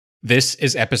This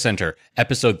is Epicenter,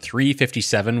 episode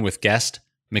 357 with guest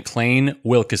MacLane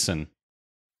Wilkison.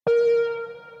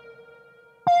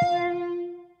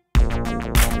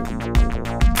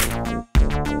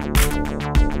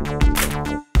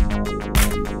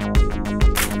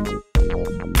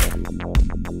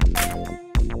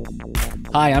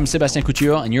 Hi, I'm Sebastien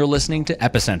Couture, and you're listening to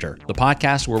Epicenter, the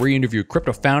podcast where we interview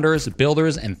crypto founders,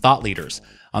 builders, and thought leaders.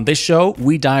 On this show,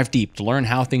 we dive deep to learn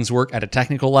how things work at a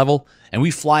technical level, and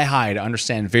we fly high to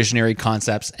understand visionary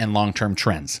concepts and long-term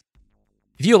trends.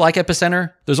 If you like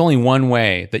Epicenter, there's only one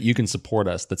way that you can support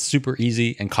us that's super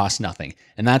easy and costs nothing,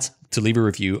 and that's to leave a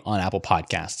review on Apple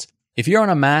Podcasts. If you're on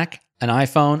a Mac, an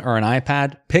iPhone, or an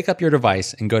iPad, pick up your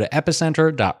device and go to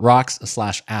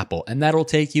epicenter.rocks/Apple, and that'll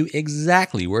take you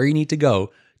exactly where you need to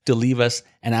go to leave us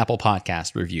an Apple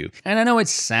Podcast review. And I know it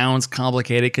sounds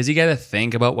complicated because you got to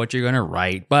think about what you're going to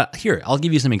write, but here, I'll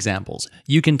give you some examples.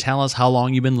 You can tell us how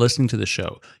long you've been listening to the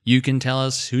show. You can tell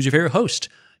us who's your favorite host.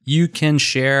 You can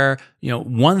share,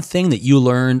 one thing that you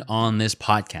learned on this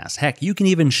podcast. Heck, you can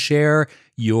even share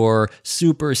your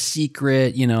super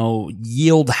secret,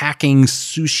 yield hacking,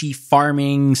 sushi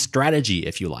farming strategy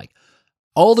if you like.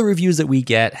 All the reviews that we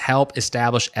get help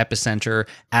establish Epicenter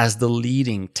as the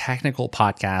leading technical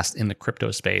podcast in the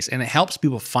crypto space, and it helps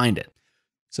people find it.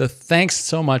 So thanks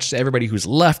so much to everybody who's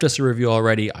left us a review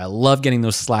already. I love getting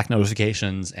those Slack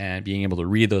notifications and being able to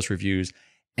read those reviews.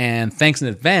 And thanks in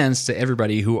advance to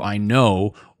everybody who I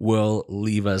know will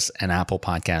leave us an Apple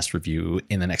Podcast review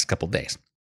in the next couple of days.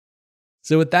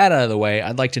 So with that out of the way,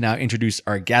 I'd like to now introduce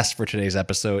our guest for today's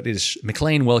episode. It is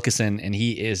MacLane Wilkison, and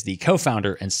he is the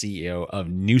co-founder and CEO of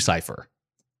NuCypher.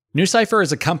 NuCypher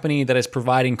is a company that is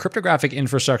providing cryptographic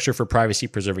infrastructure for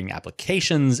privacy-preserving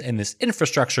applications, and this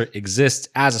infrastructure exists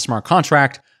as a smart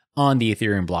contract on the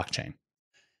Ethereum blockchain.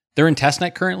 They're in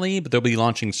testnet currently, but they'll be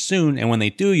launching soon, and when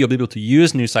they do, you'll be able to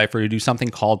use NuCypher to do something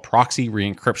called Proxy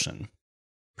Re-Encryption.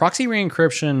 Proxy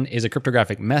Re-Encryption is a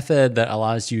cryptographic method that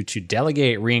allows you to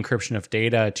delegate re-encryption of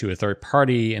data to a third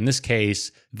party, in this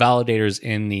case, validators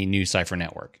in the NuCypher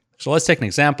network. So let's take an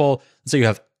example. Let's say you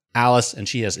have Alice, and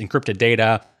she has encrypted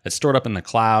data that's stored up in the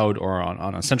cloud or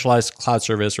on a centralized cloud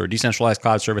service or a decentralized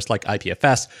cloud service like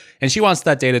IPFS, and she wants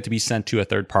that data to be sent to a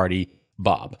third party,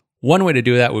 Bob. One way to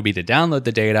do that would be to download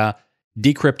the data,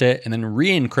 decrypt it, and then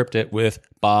re-encrypt it with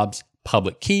Bob's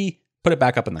public key, put it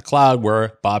back up in the cloud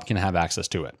where Bob can have access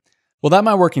to it. Well, that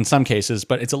might work in some cases,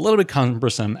 but it's a little bit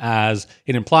cumbersome as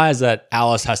it implies that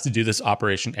Alice has to do this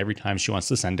operation every time she wants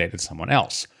to send data to someone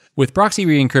else. With proxy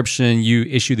re-encryption, you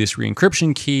issue this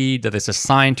re-encryption key that is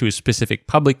assigned to a specific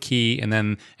public key, and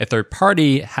then a third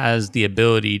party has the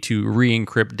ability to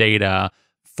re-encrypt data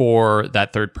for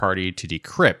that third party to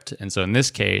decrypt. And so in this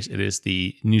case, it is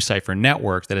the NuCypher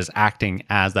network that is acting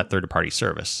as that third party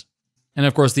service. And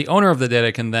of course, the owner of the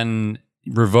data can then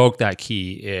revoke that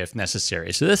key if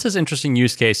necessary. So this is interesting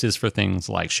use cases for things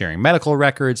like sharing medical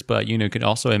records, but you could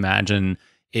also imagine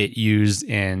it used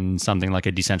in something like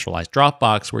a decentralized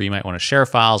Dropbox where you might want to share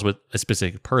files with a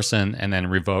specific person and then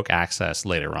revoke access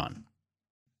later on.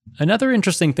 Another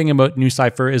interesting thing about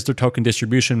NuCypher is their token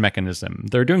distribution mechanism.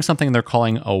 They're doing something they're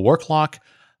calling a work lock,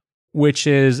 which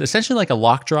is essentially like a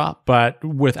lock drop, but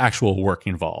with actual work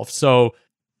involved. So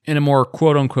in a more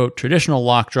quote-unquote traditional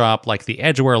lock drop, like the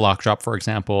Edgeware lock drop, for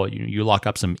example, you lock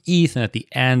up some ETH, and at the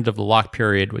end of the lock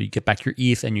period, you get back your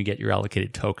ETH and you get your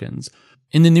allocated tokens.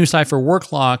 In the NuCypher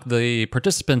work lock, the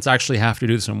participants actually have to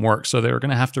do some work. So they're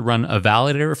going to have to run a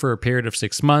validator for a period of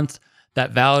 6 months.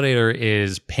 That validator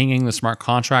is pinging the smart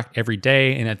contract every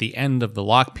day, and at the end of the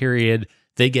lock period,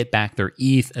 they get back their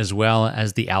ETH as well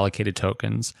as the allocated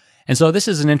tokens. And so this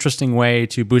is an interesting way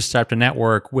to bootstrap the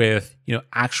network with,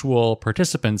 actual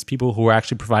participants, people who are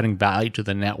actually providing value to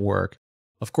the network.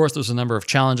 Of course, there's a number of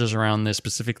challenges around this,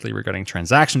 specifically regarding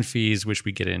transaction fees, which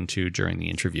we get into during the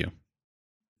interview.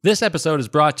 This episode is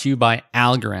brought to you by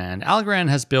Algorand. Algorand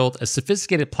has built a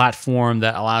sophisticated platform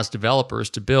that allows developers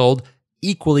to build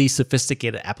equally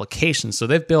sophisticated applications. So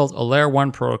they've built a layer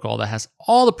 1 protocol that has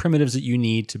all the primitives that you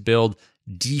need to build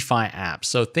DeFi apps.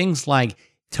 So things like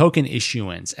token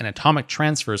issuance and atomic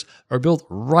transfers are built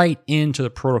right into the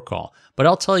protocol. But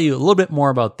I'll tell you a little bit more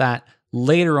about that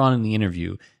later on in the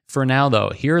interview. For now,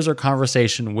 though, here's our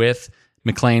conversation with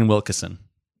MacLane Wilkison.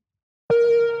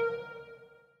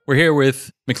 We're here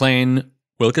with MacLane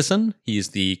Wilkison. He's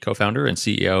the co-founder and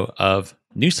CEO of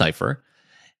NuCypher.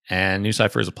 And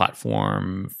NuCypher is a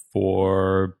platform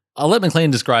for, I'll let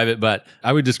MacLane describe it, but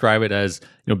I would describe it as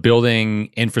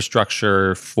building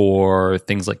infrastructure for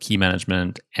things like key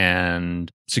management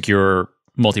and secure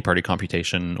multi-party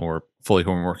computation or fully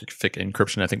homomorphic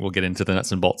encryption. I think we'll get into the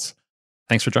nuts and bolts.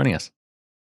 Thanks for joining us.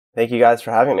 Thank you guys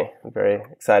for having me. I'm very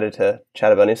excited to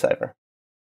chat about NuCypher.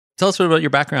 Tell us a bit about your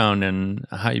background and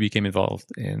how you became involved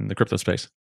in the crypto space.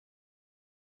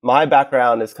 My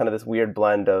background is kind of this weird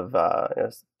blend of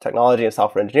technology and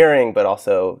software engineering, but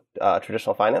also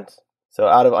traditional finance. So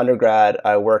out of undergrad,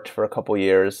 I worked for a couple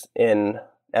years in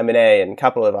M&A and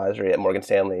capital advisory at Morgan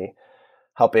Stanley,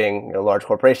 helping large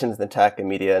corporations in the tech and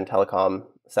media and telecom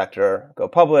sector go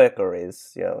public or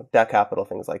raise debt capital,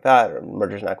 things like that, or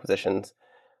mergers and acquisitions.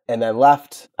 And then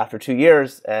left after 2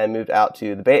 years and moved out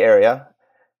to the Bay Area,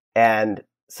 and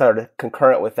sort of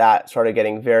concurrent with that, started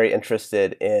getting very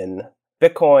interested in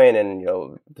Bitcoin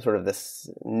and sort of this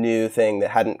new thing that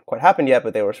hadn't quite happened yet,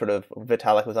 but they were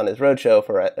Vitalik was on his roadshow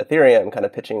for Ethereum, kind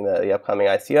of pitching the upcoming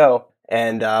ICO,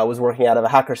 and was working out of a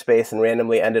hackerspace and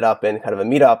randomly ended up in kind of a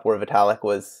meetup where Vitalik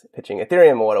was pitching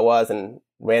Ethereum and what it was, and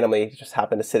randomly just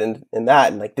happened to sit in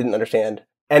that and didn't understand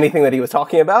anything that he was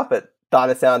talking about, but thought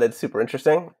it sounded super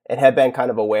interesting, and had been kind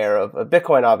of aware of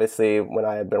Bitcoin, obviously, when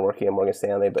I had been working at Morgan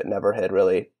Stanley, but never had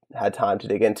really had time to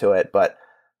dig into it. But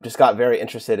just got very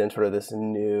interested in sort of this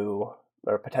new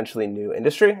or potentially new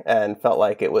industry, and felt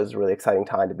like it was a really exciting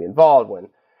time to be involved when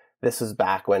this was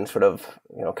back when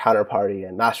Counterparty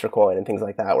and Mastercoin and things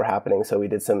like that were happening. So we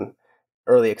did some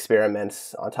early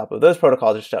experiments on top of those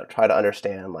protocols just to try to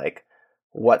understand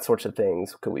what sorts of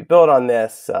things could we build on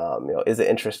this? Is it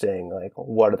interesting?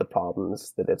 What are the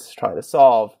problems that it's trying to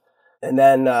solve? And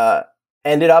then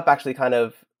ended up actually kind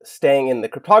of staying in the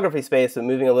cryptography space and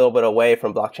moving a little bit away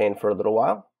from blockchain for a little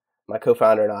while. My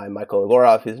co-founder and I, Michael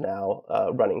Agorov, who's now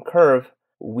running Curve,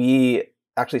 we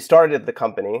actually started the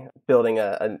company building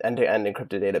an end-to-end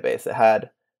encrypted database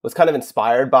that was kind of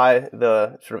inspired by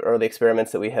the sort of early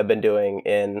experiments that we had been doing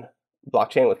in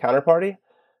blockchain with Counterparty,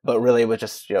 but really was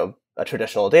just a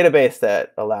traditional database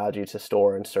that allowed you to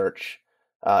store and search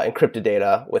encrypted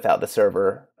data without the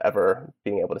server ever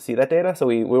being able to see that data. So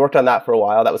we worked on that for a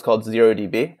while. That was called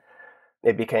ZeroDB.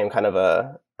 It became kind of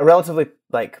a relatively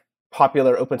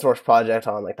popular open source project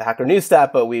on the Hacker News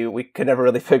stack, but we could never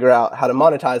really figure out how to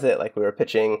monetize it. We were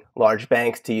pitching large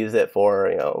banks to use it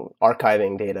for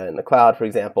archiving data in the cloud, for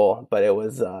example, but it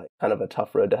was kind of a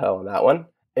tough road to hoe on that one.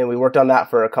 And we worked on that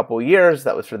for a couple of years.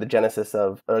 That was for the genesis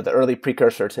or the early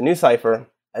precursor to NuCypher.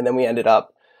 And then we ended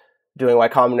up doing Y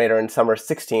Combinator in summer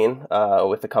 16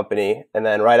 with the company. And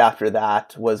then right after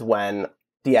that was when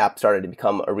DApp started to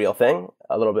become a real thing,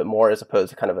 a little bit more as opposed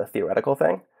to kind of a theoretical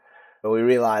thing. But we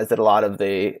realized that a lot of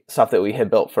the stuff that we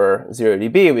had built for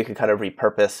ZeroDB, we could kind of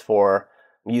repurpose for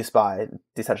use by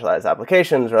decentralized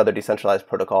applications or other decentralized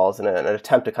protocols in an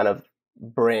attempt to kind of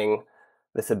bring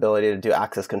this ability to do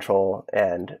access control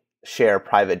and share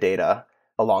private data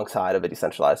alongside of a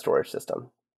decentralized storage system.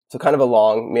 So kind of a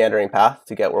long meandering path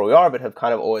to get where we are, but have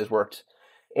kind of always worked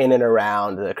in and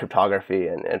around the cryptography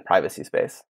and privacy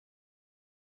space.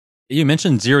 You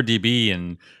mentioned ZeroDB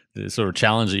and the sort of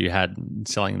challenge that you had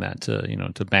selling that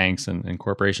to banks and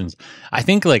corporations. I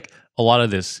think a lot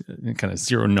of this kind of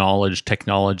zero knowledge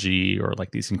technology or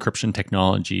these encryption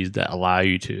technologies that allow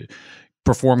you to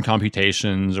perform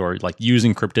computations or use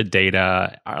encrypted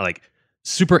data are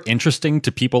super interesting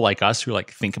to people like us who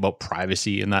think about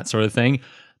privacy and that sort of thing.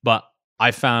 But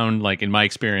I found in my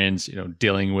experience,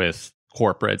 dealing with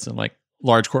corporates and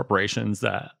large corporations,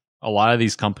 that a lot of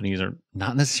these companies are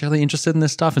not necessarily interested in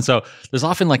this stuff. And so there's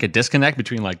often a disconnect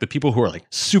between the people who are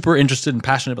super interested and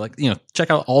passionate, but check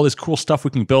out all this cool stuff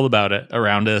we can build about it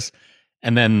around us.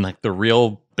 And then the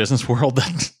real business world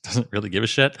that doesn't really give a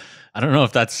shit. I don't know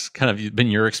if that's kind of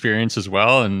been your experience as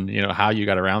well, and how you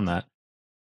got around that.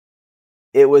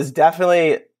 It was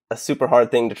definitely a super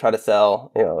hard thing to try to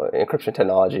sell, encryption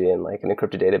technology and an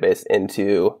encrypted database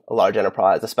into a large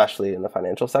enterprise, especially in the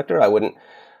financial sector. I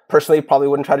probably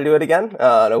wouldn't try to do it again.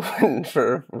 I wouldn't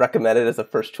recommend it as a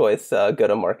first choice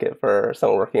go-to-market for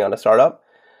someone working on a startup.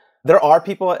 There are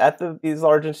people at these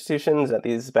large institutions, at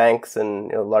these banks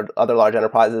and other large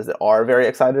enterprises that are very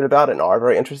excited about it and are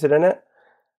very interested in it.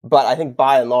 But I think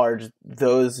by and large,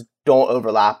 those don't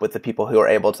overlap with the people who are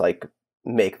able to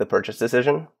make the purchase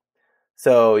decision.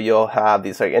 So you'll have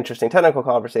these interesting technical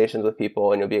conversations with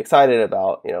people, and you'll be excited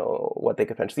about what they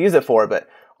could potentially use it for. But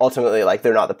ultimately,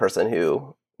 they're not the person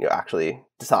who actually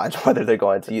decides whether they're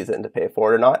going to use it and to pay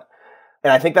for it or not.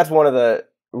 And I think that's one of the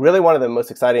most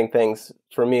exciting things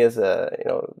for me as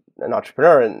an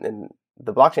entrepreneur in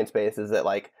the blockchain space is that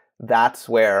that's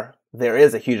where there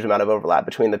is a huge amount of overlap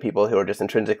between the people who are just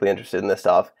intrinsically interested in this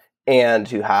stuff and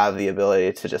who have the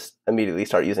ability to just immediately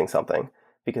start using something,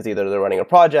 because either they're running a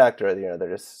project or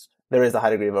there is a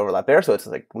high degree of overlap there. So it's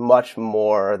much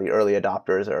more the early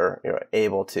adopters are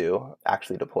able to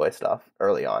actually deploy stuff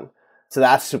early on. So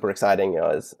that's super exciting,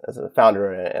 as a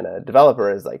founder and a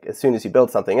developer, is like as soon as you build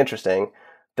something interesting,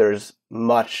 there's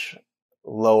much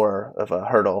lower of a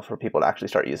hurdle for people to actually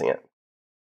start using it.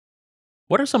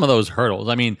 What are some of those hurdles?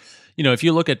 I mean, if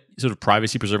you look at sort of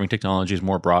privacy preserving technologies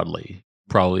more broadly,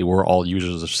 probably we're all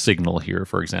users of Signal here,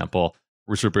 for example.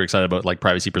 We're super excited about like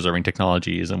privacy preserving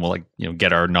technologies, and we'll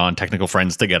get our non-technical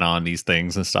friends to get on these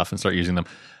things and stuff and start using them.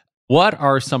 What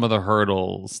are some of the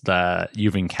hurdles that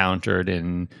you've encountered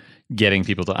in getting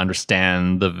people to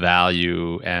understand the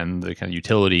value and the kind of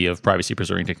utility of privacy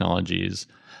preserving technologies?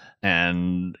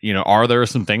 And, are there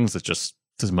some things that just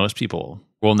most people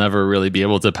will never really be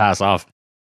able to pass off?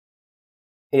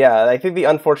 Yeah, I think the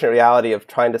unfortunate reality of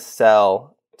trying to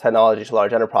sell technology to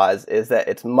large enterprise is that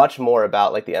it's much more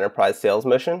about like the enterprise sales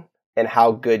motion and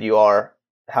how good you are,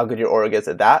 how good your org is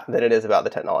at that, than it is about the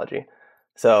technology.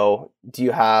 So do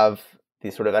you have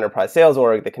these sort of enterprise sales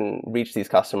org that can reach these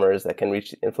customers, that can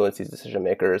influence these decision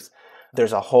makers?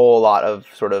 There's a whole lot of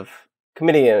sort of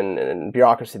committee and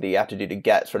bureaucracy that you have to do to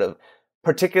get sort of,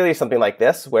 particularly something like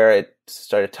this, where it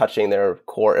started touching their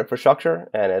core infrastructure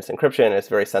and it's encryption, and it's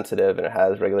very sensitive, and it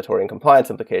has regulatory and compliance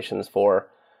implications for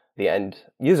the end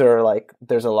user. Like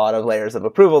there's a lot of layers of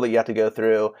approval that you have to go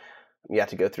through. You have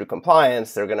to go through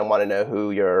compliance. They're going to want to know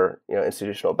who your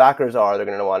institutional backers are. They're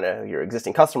going to want to know who your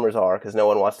existing customers are, because no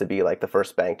one wants to be like the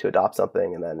first bank to adopt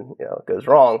something and then it goes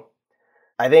wrong.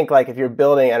 I think like if you're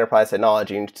building enterprise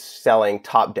technology and selling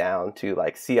top down to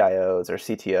like CIOs or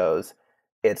CTOs,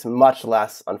 it's much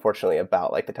less, unfortunately,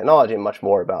 about like the technology and much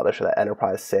more about that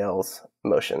enterprise sales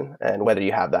motion and whether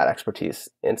you have that expertise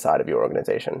inside of your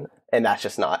organization. And that's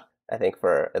just not, I think,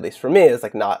 at least for me, is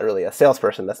like not really a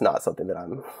salesperson. That's not something that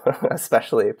I'm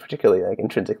particularly like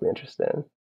intrinsically interested in.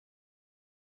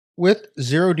 With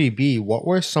ZeroDB, what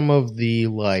were some of the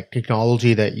like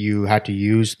technology that you had to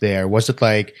use there? Was it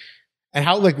like, and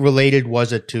how like related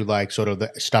was it to like sort of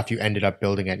the stuff you ended up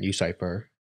building at NuCypher?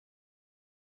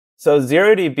 So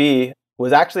ZeroDB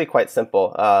was actually quite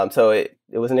simple. So it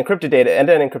was an encrypted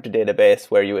end-to-end encrypted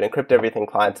database where you would encrypt everything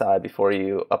client-side before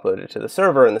you upload it to the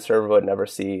server, and the server would never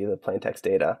see the plain text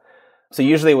data. So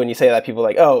usually when you say that, people are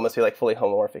like, oh, it must be like fully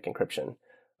homomorphic encryption.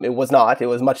 It was not. It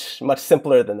was much, much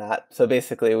simpler than that. So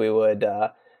basically we would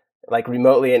like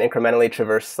remotely and incrementally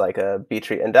traverse like a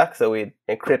B-tree index. So we'd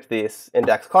encrypt this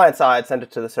index client-side, send it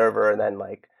to the server, and then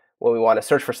like when we want to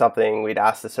search for something, we'd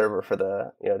ask the server for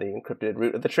the the encrypted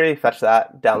root of the tree, fetch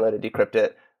that, download it, decrypt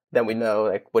it. Then we know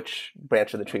like which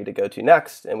branch of the tree to go to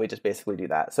next, and we just basically do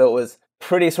that. So it was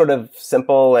pretty sort of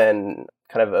simple and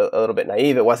kind of a little bit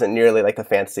naive. It wasn't nearly like the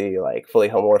fancy like fully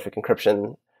homomorphic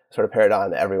encryption sort of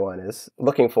paradigm that everyone is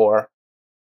looking for.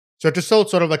 So it's still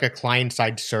sort of like a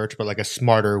client-side search, but like a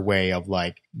smarter way of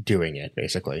like doing it,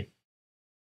 basically.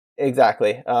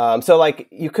 Exactly. So like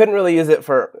you couldn't really use it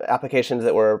for applications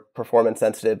that were performance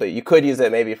sensitive, but you could use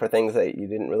it maybe for things that you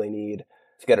didn't really need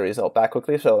to get a result back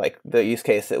quickly. So like the use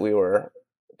case that we were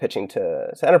pitching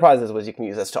to enterprises was you can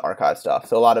use this to archive stuff.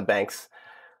 So a lot of banks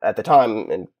at the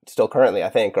time, and still currently, I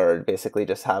think, are basically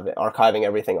just archiving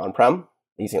everything on-prem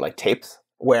using like tapes.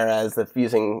 Whereas if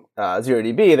using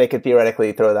ZeroDB, they could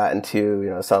theoretically throw that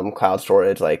into some cloud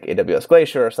storage like AWS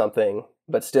Glacier or something,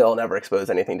 but still never expose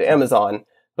anything to Amazon.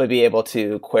 But be able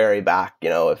to query back,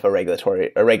 if a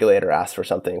regulator asked for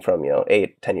something from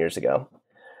 8-10 years ago.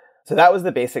 So that was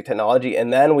the basic technology,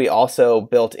 and then we also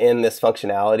built in this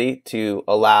functionality to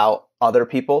allow other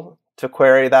people to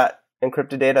query that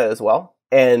encrypted data as well.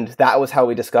 And that was how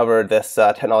we discovered this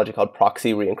technology called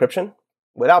Proxy Re-Encryption.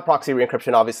 Without Proxy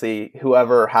Re-Encryption, obviously,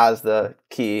 whoever has the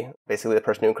key, basically the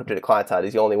person who encrypted it client-side,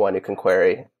 is the only one who can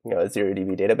query a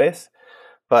ZeroDB database.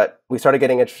 But we started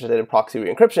getting interested in Proxy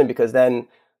Re-Encryption because then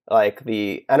like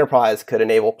the enterprise could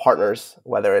enable partners,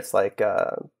 whether it's like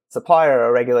a supplier,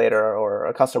 a regulator, or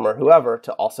a customer, whoever,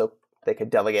 they could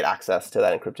delegate access to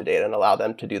that encrypted data and allow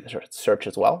them to do the search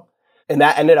as well. And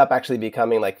that ended up actually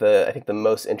becoming like I think the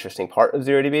most interesting part of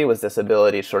ZeroDB was this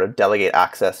ability to sort of delegate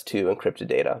access to encrypted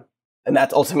data. And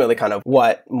that's ultimately kind of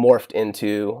what morphed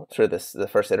into sort of the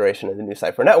first iteration of the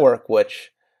NuCypher network,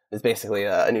 which is basically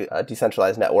a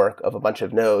decentralized network of a bunch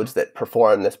of nodes that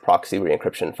perform this proxy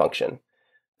re-encryption function.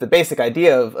 The basic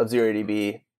idea of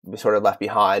ZeroDB we sort of left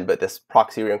behind, but this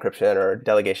proxy re-encryption or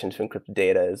delegation to encrypted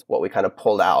data is what we kind of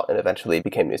pulled out and eventually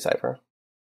became NuCypher.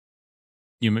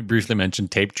 You briefly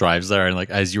mentioned tape drives there, and like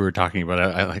as you were talking about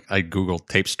it, I Googled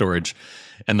tape storage,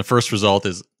 and the first result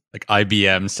is like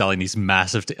IBM selling these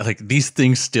massive like these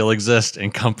things still exist,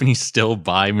 and companies still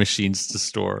buy machines to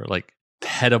store like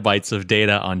petabytes of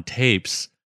data on tapes.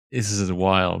 This is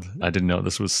wild. I didn't know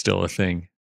this was still a thing.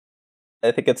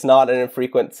 I think it's not an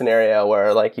infrequent scenario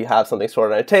where like you have something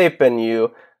stored on a tape and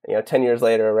you 10 years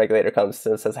later, a regulator comes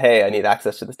and says, hey, I need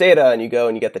access to this data. And you go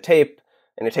and you get the tape.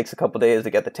 And it takes a couple of days to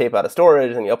get the tape out of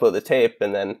storage. And you upload the tape.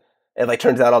 And then it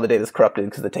turns out all the data is corrupted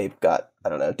because the tape got, I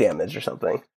don't know, damaged or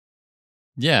something.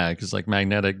 Yeah, because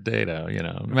magnetic data,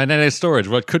 magnetic storage,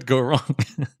 what could go wrong?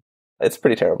 It's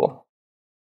pretty terrible.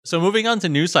 So moving on to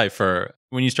NuCypher,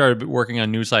 when you started working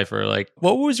on NuCypher,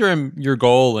 what was your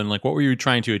goal and what were you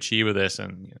trying to achieve with this?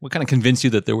 And what kind of convinced you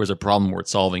that there was a problem worth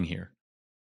solving here?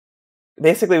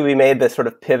 Basically, we made this sort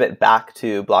of pivot back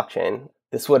to blockchain.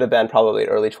 This would have been probably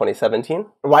early 2017,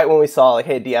 right when we saw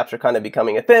hey, dApps are kind of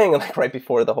becoming a thing, and right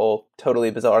before the whole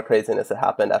totally bizarre craziness that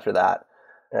happened after that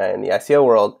in the ICO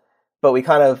world. But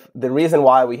the reason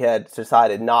why we had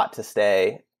decided not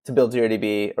to build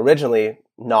ZeroDB originally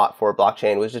not for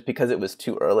blockchain was just because it was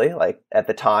too early. At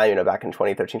the time, back in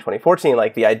 2013,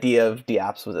 2014, the idea of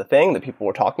dApps was a thing that people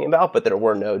were talking about, but there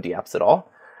were no dApps at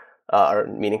all. Or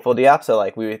meaningful dApps. So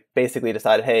we basically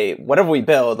decided, hey, whatever we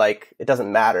build, it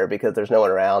doesn't matter because there's no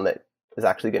one around that is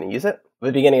actually going to use it. At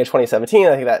the beginning of 2017,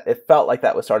 I think that it felt like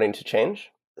that was starting to change.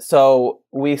 So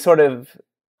we sort of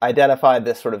identified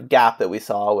this sort of gap that we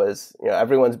saw was,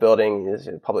 everyone's building these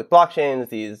public blockchains,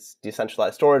 these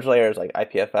decentralized storage layers like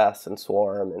IPFS and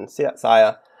Swarm and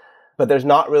Sia, but there's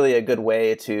not really a good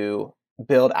way to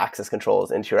build access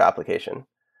controls into your application.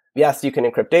 Yes, you can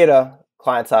encrypt data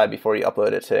client side before you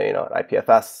upload it to an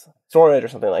IPFS storage or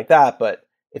something like that. But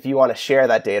if you want to share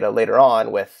that data later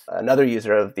on with another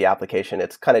user of the application,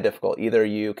 it's kind of difficult. Either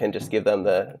you can just give them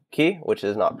the key, which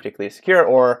is not particularly secure,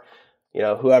 or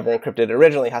whoever encrypted it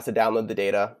originally has to download the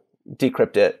data,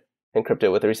 decrypt it, encrypt it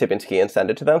with the recipient's key, and send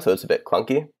it to them. So it's a bit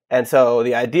clunky. And so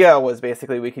the idea was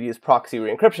basically we could use Proxy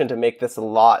Re-Encryption to make this a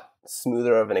lot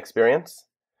smoother of an experience,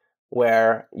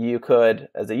 where you could,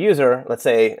 as a user, let's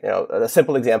say, a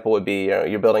simple example would be,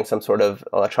 you're building some sort of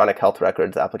electronic health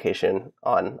records application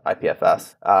on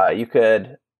IPFS. You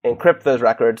could encrypt those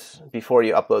records before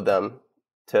you upload them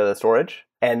to the storage.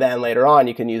 And then later on,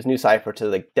 you can use NuCypher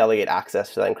to delegate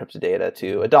access to that encrypted data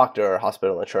to a doctor or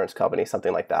hospital insurance company,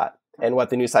 something like that. And what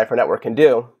the NuCypher network can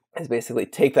do is basically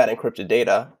take that encrypted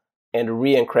data and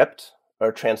re-encrypt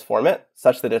or transform it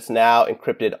such that it's now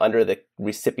encrypted under the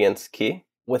recipient's key,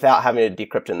 without having to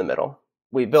decrypt in the middle.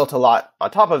 We built a lot on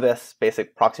top of this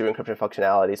basic proxy re-encryption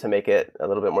functionality to make it a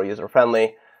little bit more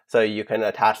user-friendly. So you can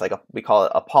attach we call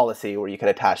it a policy, where you can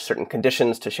attach certain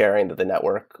conditions to sharing that the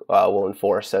network will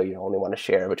enforce. So you only want to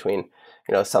share between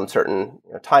some certain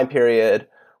time period,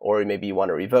 or maybe you want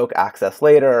to revoke access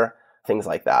later, things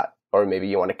like that. Or maybe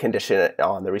you want to condition it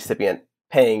on the recipient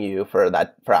paying you for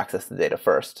access to the data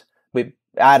first. We've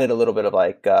added a little bit of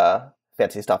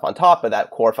fancy stuff on top, but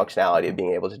that core functionality of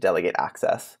being able to delegate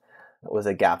access was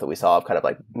a gap that we saw of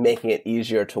making it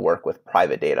easier to work with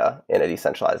private data in a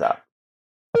decentralized app.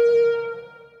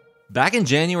 Back in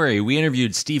January, we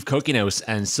interviewed Steve Kokinos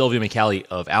and Sylvia McCallie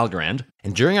of Algorand,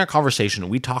 and during our conversation,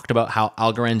 we talked about how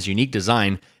Algorand's unique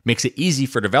design makes it easy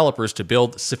for developers to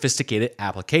build sophisticated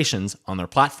applications on their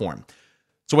platform.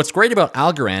 So what's great about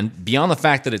Algorand, beyond the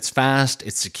fact that it's fast,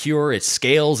 it's secure, it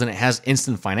scales, and it has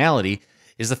instant finality,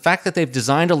 is the fact that they've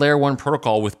designed a layer 1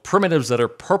 protocol with primitives that are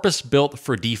purpose-built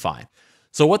for DeFi.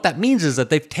 So what that means is that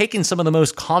they've taken some of the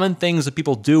most common things that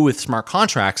people do with smart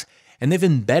contracts, and they've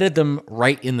embedded them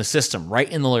right in the system,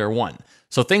 right in the layer 1.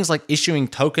 So things like issuing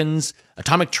tokens,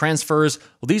 atomic transfers,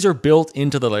 well, these are built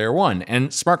into the layer 1,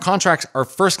 and smart contracts are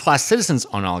first-class citizens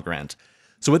on Algorand.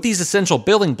 So with these essential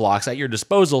building blocks at your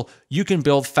disposal, you can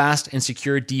build fast and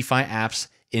secure DeFi apps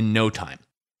in no time.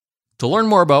 To learn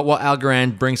more about what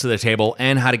Algorand brings to the table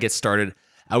and how to get started,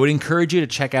 I would encourage you to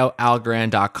check out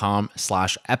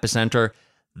algorand.com/epicenter.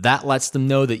 That lets them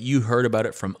know that you heard about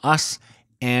it from us,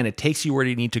 and it takes you where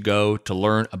you need to go to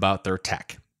learn about their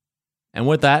tech. And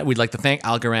with that, we'd like to thank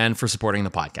Algorand for supporting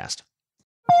the podcast.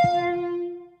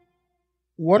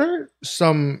 What are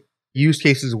some use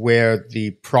cases where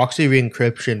the proxy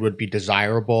re-encryption would be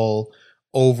desirable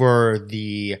over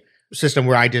the system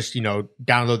where I just,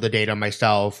 download the data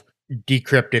myself,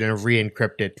 decrypt it, and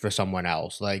re-encrypt it for someone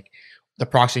else? The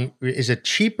proxy, is it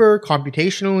cheaper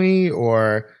computationally,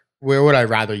 or where would I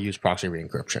rather use proxy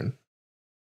re-encryption?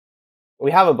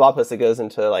 We have a blog post that goes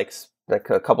into a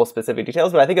couple specific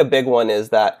details, but I think a big one is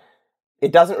that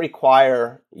it doesn't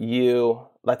require you,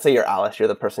 let's say you're Alice, you're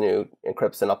the person who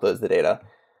encrypts and uploads the data.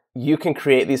 You can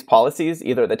create these policies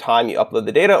either at the time you upload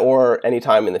the data or any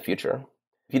time in the future.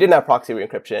 If you didn't have proxy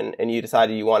re-encryption and you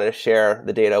decided you wanted to share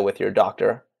the data with your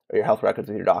doctor or your health records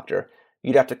with your doctor,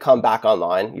 you'd have to come back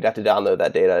online. You'd have to download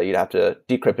that data. You'd have to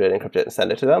decrypt it, encrypt it, and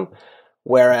send it to them.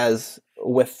 Whereas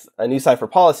with a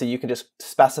NuCypher policy, you can just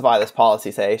specify this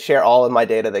policy, say, share all of my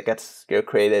data that gets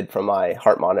created from my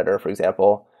heart monitor, for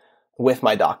example, with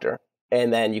my doctor.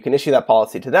 And then you can issue that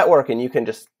policy to the network, and you can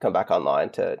just come back online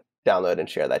to download and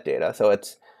share that data. So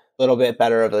it's a little bit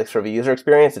better of like sort of a user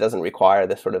experience. It doesn't require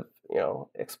this sort of,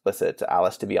 explicit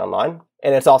Alice to be online.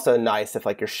 And it's also nice if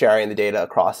like you're sharing the data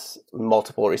across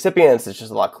multiple recipients. It's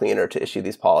just a lot cleaner to issue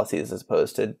these policies as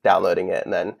opposed to downloading it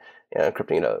and then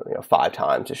encrypting it 5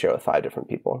 times to share with 5 different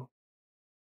people.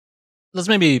 Let's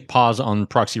maybe pause on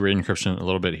proxy re-encryption a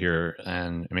little bit here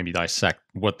and maybe dissect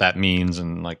what that means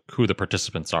and like who the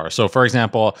participants are. So for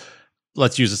example,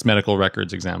 let's use this medical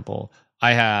records example.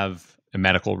 I have a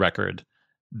medical record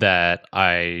that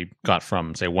I got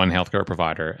from, say, one healthcare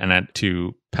provider, and I had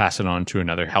to pass it on to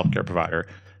another healthcare provider.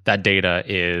 That data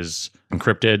is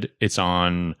encrypted. It's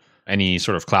on any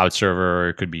sort of cloud server.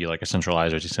 It could be like a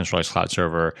centralized or decentralized cloud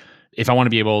server. If I want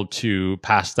to be able to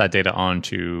pass that data on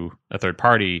to a third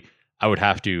party, I would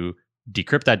have to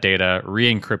decrypt that data,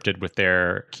 re-encrypt it with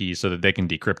their keys so that they can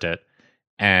decrypt it.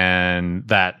 And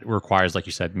that requires, like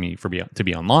you said, me to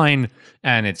be online.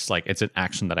 And it's an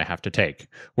action that I have to take.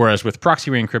 Whereas with proxy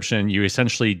re-encryption, you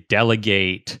essentially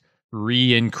delegate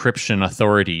re-encryption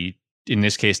authority, in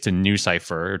this case to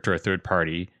NuCypher, to a third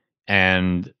party.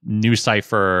 And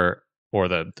NuCypher, or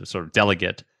the sort of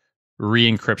delegate,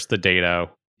 re-encrypts the data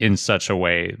in such a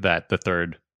way that the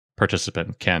third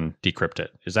participant can decrypt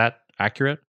it. Is that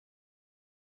accurate?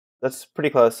 That's pretty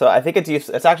close. So I think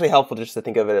it's actually helpful just to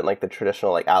think of it in like the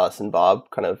traditional like Alice and Bob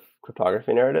kind of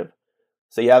cryptography narrative.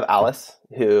 So you have Alice,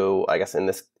 who I guess in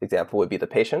this example would be the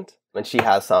patient, and she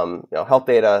has some health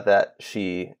data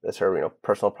that's her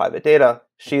personal private data.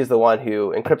 She's the one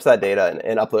who encrypts that data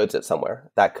and uploads it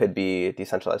somewhere. That could be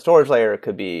decentralized storage layer, it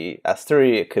could be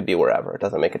S3, it could be wherever. It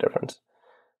doesn't make a difference.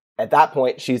 At that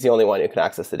point, she's the only one who can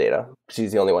access the data.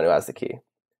 She's the only one who has the key.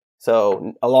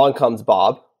 So along comes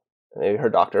Bob, maybe her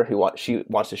doctor, who she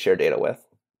wants to share data with.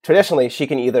 Traditionally, she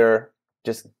can either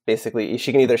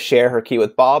share her key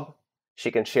with Bob,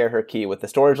 she can share her key with the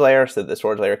storage layer so that the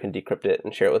storage layer can decrypt it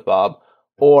and share it with Bob,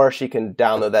 or she can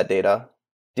download that data,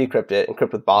 decrypt it,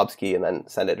 encrypt with Bob's key, and then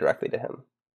send it directly to him.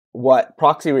 What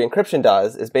proxy re-encryption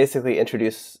does is basically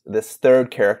introduce this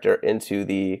third character into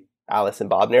the Alice and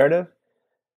Bob narrative.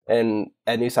 And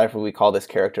at NuCypher, we call this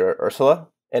character Ursula.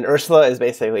 And Ursula is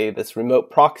basically this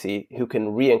remote proxy who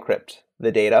can re-encrypt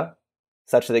the data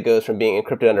such that it goes from being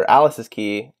encrypted under Alice's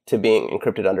key to being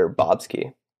encrypted under Bob's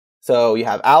key. So you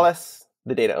have Alice,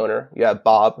 the data owner, you have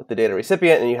Bob, the data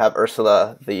recipient, and you have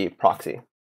Ursula, the proxy.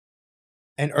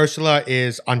 And Ursula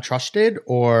is untrusted,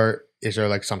 or is there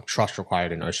like some trust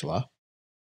required in Ursula?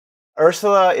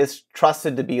 Ursula is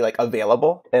trusted to be like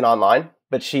available and online,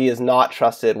 but she is not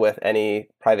trusted with any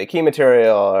private key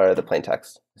material or the plain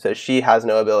text. So she has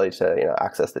no ability to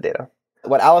access the data.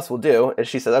 What Alice will do is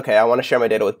she says, okay, I want to share my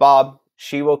data with Bob.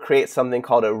 She will create something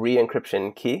called a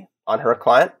re-encryption key on her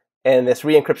client. And this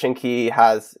re-encryption key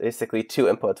has basically 2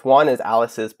 inputs. One is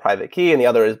Alice's private key, and the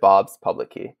other is Bob's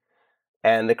public key.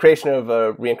 And the creation of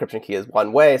a re-encryption key is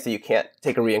one way, so you can't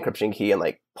take a re-encryption key and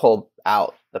like pull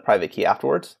out the private key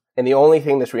afterwards. And the only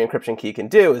thing this re-encryption key can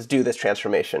do is do this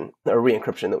transformation, or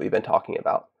re-encryption that we've been talking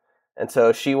about. And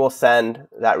so she will send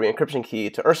that re-encryption key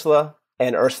to Ursula,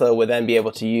 and Ursula would then be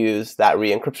able to use that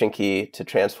re-encryption key to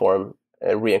transform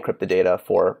and re-encrypt the data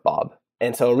for Bob.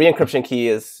 And so a re-encryption key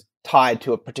is tied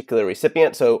to a particular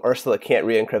recipient, so Ursula can't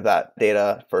re-encrypt that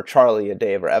data for Charlie,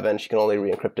 Dave, or Evan. She can only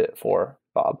re-encrypt it for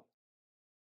Bob.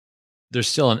 There's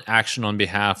still an action on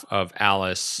behalf of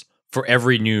Alice for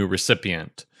every new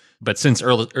recipient. But since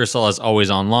Ursula is always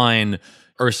online,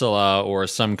 Ursula or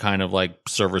some kind of like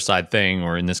server-side thing,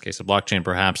 or in this case a blockchain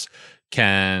perhaps,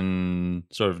 can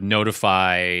sort of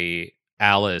notify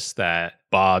Alice that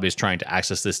Bob is trying to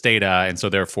access this data. And so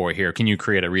therefore here, can you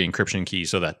create a re-encryption key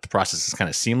so that the process is kind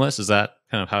of seamless? Is that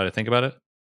kind of how to think about it?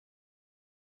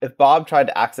 If Bob tried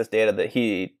to access data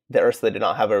that Ursula did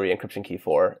not have a re-encryption key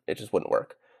for, it just wouldn't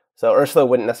work. So Ursula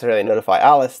wouldn't necessarily notify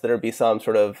Alice. There would be some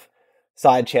sort of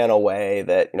side channel way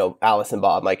that Alice and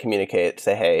Bob might communicate.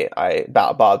 Say, hey,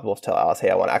 Bob will tell Alice, hey,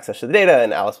 I want access to the data,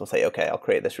 and Alice will say, okay, I'll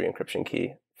create this re-encryption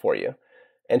key for you.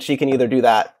 And she can either do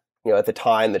that at the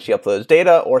time that she uploads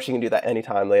data, or she can do that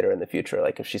anytime later in the future.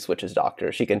 Like if she switches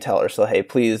doctors, she can tell Ursula, hey,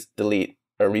 please delete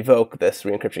or revoke this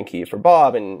re-encryption key for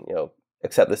Bob, and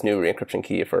accept this new re-encryption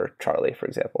key for Charlie, for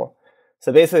example.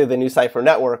 So basically, the NuCypher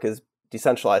network is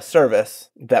decentralized service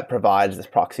that provides this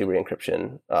proxy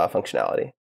re-encryption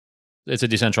functionality. It's a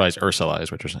decentralized Ursula,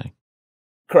 is what you're saying.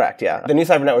 Correct, yeah. The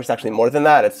NuCypher network is actually more than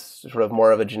that. It's sort of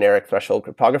more of a generic threshold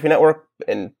cryptography network,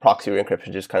 and proxy re-encryption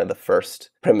is just kind of the first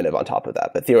primitive on top of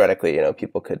that. But theoretically,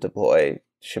 people could deploy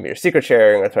Shamir secret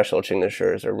sharing or threshold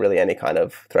signatures or really any kind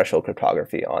of threshold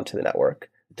cryptography onto the network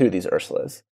through these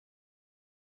Ursulas.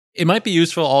 It might be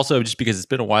useful also just because it's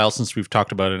been a while since we've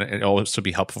talked about it. And it'll also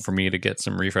be helpful for me to get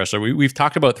some refresh. So we've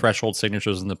talked about threshold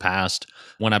signatures in the past.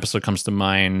 One episode comes to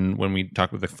mind when we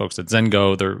talked with the folks at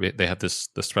Zengo. They have this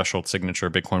threshold signature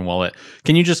Bitcoin wallet.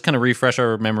 Can you just kind of refresh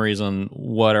our memories on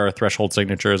what are threshold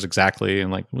signatures exactly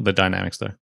and like the dynamics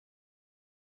there?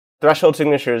 Threshold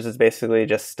signatures is basically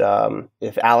just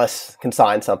if Alice can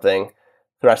sign something,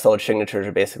 threshold signatures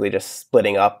are basically just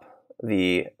splitting up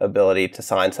the ability to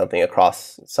sign something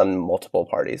across some multiple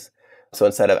parties. So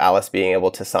instead of Alice being able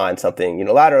to sign something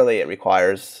unilaterally, it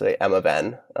requires, say, M of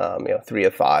N, 3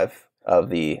 of 5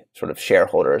 of the sort of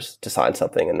shareholders to sign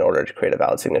something in order to create a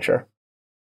valid signature.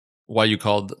 Why you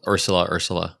called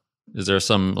Ursula? Is there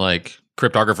some like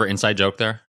cryptographer inside joke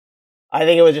there? I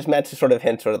think it was just meant to sort of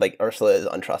hint sort of like Ursula is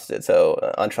untrusted,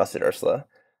 so untrusted Ursula.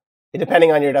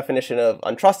 Depending on your definition of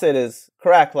untrusted is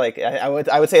correct. Like I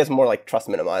would say it's more like trust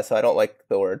minimized. So I don't like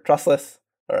the word trustless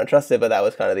or untrusted, but that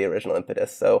was kind of the original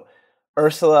impetus. So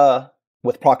Ursula,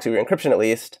 with proxy re-encryption at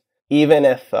least, even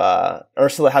if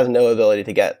Ursula has no ability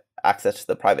to get access to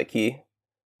the private key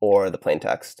or the plain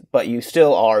text, but you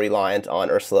still are reliant on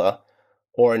Ursula,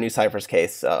 or in NuCypher's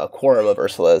case, a quorum of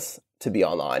Ursulas to be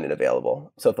online and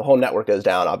available. So if the whole network goes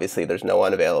down, obviously there's no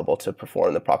one available to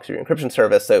perform the proxy re-encryption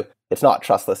service. So it's not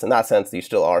trustless in that sense. You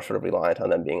still are sort of reliant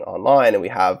on them being online. And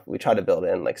we try to build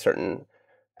in like certain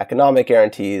economic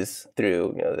guarantees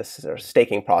through this sort of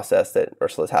staking process that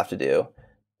Ursulas have to do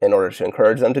in order to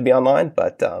encourage them to be online.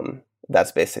 But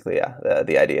that's basically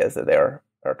the idea is that they are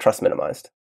trust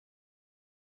minimized.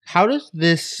 How does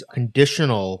this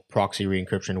conditional proxy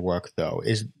re-encryption work, though?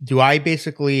 Do I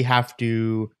basically have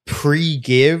to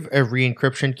pre-give a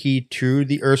re-encryption key to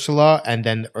the Ursula, and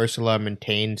then the Ursula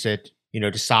maintains it,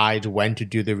 decides when to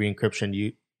do the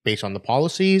re-encryption based on the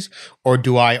policies, or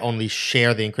do I only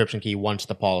share the encryption key once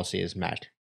the policy is met?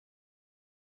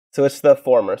 So it's the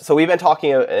former. So we've been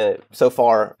talking so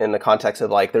far in the context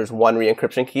of like there's one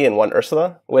re-encryption key and one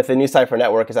Ursula. With the NuCypher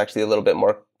network, it's actually a little bit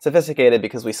more sophisticated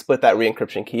because we split that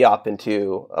re-encryption key up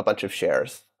into a bunch of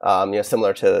shares,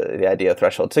 similar to the idea of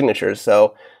threshold signatures.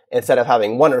 So instead of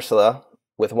having one Ursula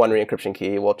with one re-encryption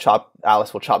key,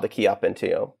 Alice will chop the key up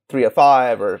into 3 of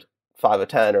 5 or 5 of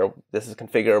 10, or this is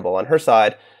configurable on her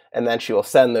side, and then she will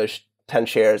send those 10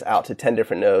 shares out to 10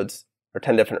 different nodes or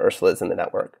 10 different Ursulas in the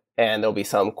network. And there'll be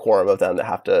some quorum of them that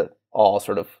have to all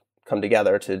sort of come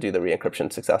together to do the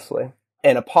re-encryption successfully.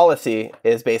 And a policy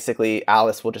is basically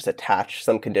Alice will just attach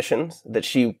some conditions that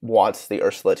she wants the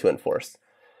Ursula to enforce.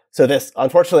 So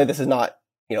unfortunately, this is not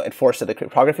enforced at the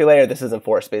cryptography layer. This is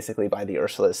enforced basically by the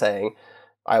Ursula saying,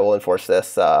 I will enforce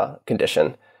this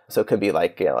condition. So it could be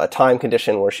like a time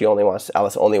condition where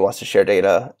Alice only wants to share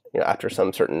data after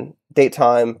some certain date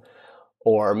time.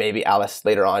 Or maybe Alice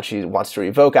later on, she wants to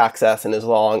revoke access, and as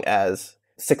long as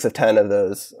 6 of 10 of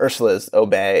those Ursulas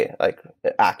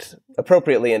act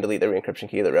appropriately and delete the re-encryption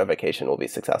key, the revocation will be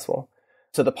successful.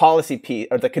 So the policy piece,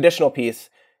 or the conditional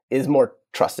piece, is more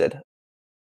trusted.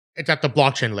 It's at the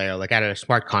blockchain layer, like at a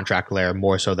smart contract layer,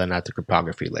 more so than at the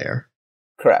cryptography layer.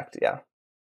 Correct, yeah.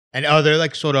 And are there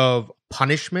like sort of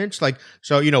punishments? Like,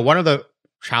 so, one of the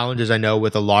challenges I know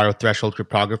with a lot of threshold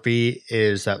cryptography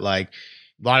is that like,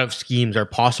 a lot of schemes are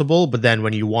possible, but then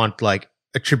when you want like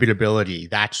attributability,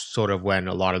 that's sort of when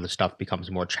a lot of the stuff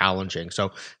becomes more challenging.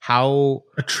 So how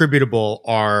attributable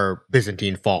are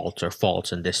Byzantine faults or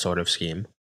faults in this sort of scheme?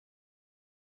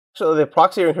 So the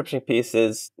proxy re-encryption piece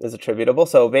is attributable.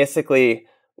 So basically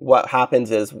what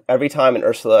happens is every time an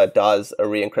Ursula does a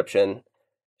re-encryption,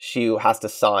 she has to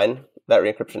sign that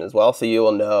re-encryption as well. So you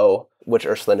will know which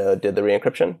Ursula node did the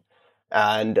re-encryption.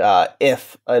 And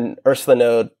if an Ursula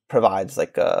node provides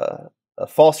like a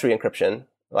false re-encryption,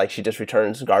 like she just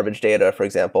returns garbage data, for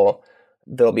example,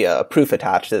 there'll be a proof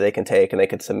attached that they can take and they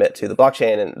can submit to the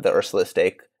blockchain, and the Ursula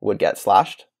stake would get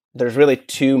slashed. There's really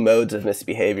 2 modes of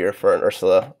misbehavior for an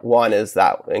Ursula. One is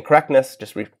that incorrectness,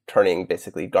 just returning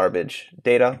basically garbage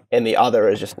data. And the other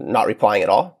is just not replying at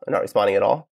all, or not responding at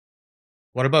all.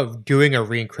 What about doing a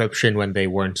re-encryption when they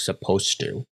weren't supposed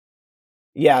to?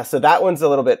 Yeah, so that one's a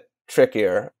little bit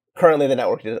trickier. Currently, the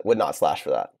network would not slash for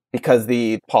that because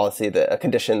the policy, a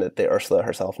condition that the Ursula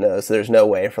herself knows. So there's no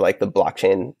way for like the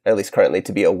blockchain, at least currently,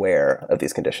 to be aware of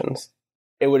these conditions.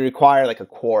 It would require like a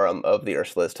quorum of the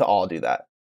Ursulas to all do that.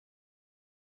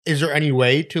 Is there any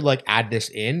way to like add this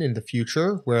in the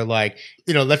future where like,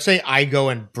 let's say I go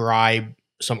and bribe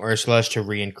some Ursulas to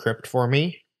re-encrypt for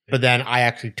me, but then I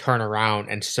actually turn around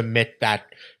and submit that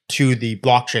to the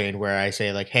blockchain where I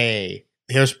say like, hey,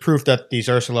 here's proof that these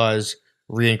Ursulas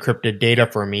re-encrypted data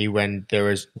for me when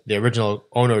the original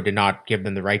owner did not give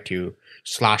them the right to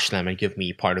slash them and give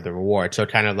me part of the reward. So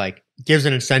kind of like gives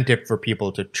an incentive for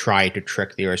people to try to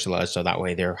trick the Ursula, so that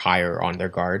way they're higher on their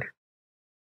guard.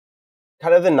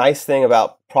 Kind of the nice thing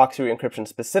about proxy re-encryption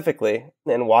specifically,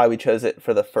 and why we chose it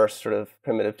for the first sort of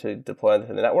primitive to deploy into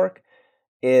the network,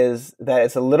 is that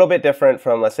it's a little bit different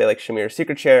from, let's say, like Shamir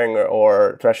secret sharing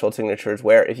or threshold signatures,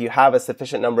 where if you have a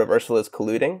sufficient number of Ursulas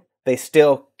colluding, they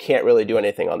still can't really do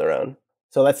anything on their own.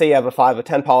 So let's say you have a 5 of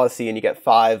 10 policy and you get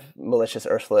 5 malicious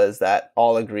Ursulas that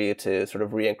all agree to sort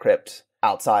of re-encrypt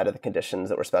outside of the conditions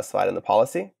that were specified in the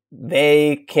policy.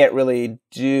 They can't really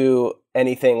do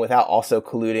anything without also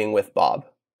colluding with Bob.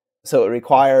 So it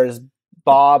requires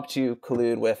Bob to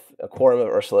collude with a quorum of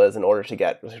Ursulas in order to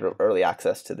get sort of early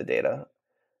access to the data,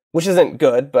 which isn't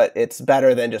good, but it's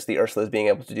better than just the Ursulas being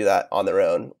able to do that on their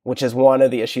own, which is one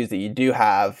of the issues that you do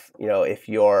have, if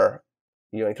you're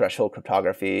doing threshold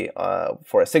cryptography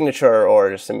for a signature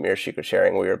or just some mere secret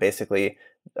sharing, where you're basically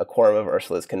a quorum of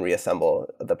Ursulas can reassemble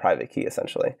the private key,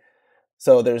 essentially.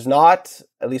 So there's not,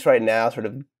 at least right now, sort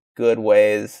of good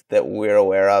ways that we're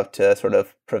aware of to sort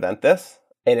of prevent this.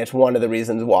 And it's one of the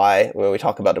reasons why when we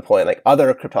talk about deploying like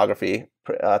other cryptography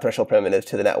threshold primitives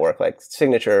to the network, like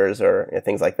signatures or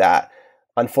things like that,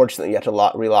 unfortunately, you have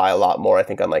to rely a lot more, I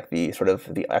think, on like the sort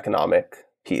of the economic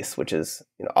piece, which is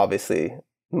obviously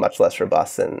much less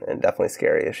robust and definitely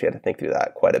scary if you had to think through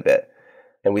that quite a bit.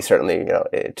 And we certainly,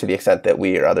 to the extent that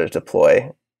we or others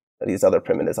deploy these other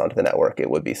primitives onto the network, it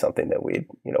would be something that we'd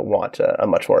want a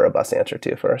much more robust answer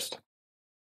to first.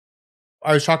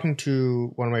 I was talking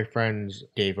to one of my friends,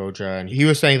 Dave Oja, and he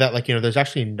was saying that there's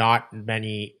actually not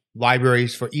many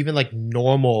libraries for even like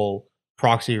normal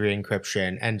proxy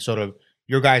re-encryption, and sort of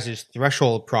your guys'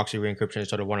 threshold proxy re-encryption is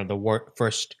sort of one of the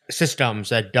first systems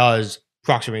that does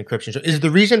proxy re-encryption. So is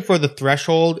the reason for the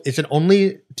threshold, is it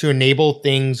only to enable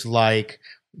things like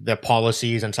the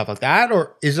policies and stuff like that?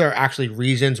 Or is there actually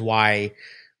reasons why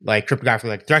like cryptographic,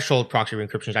 like threshold proxy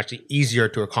re-encryption is actually easier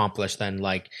to accomplish than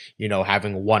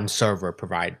having one server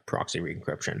provide proxy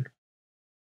re-encryption?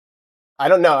 I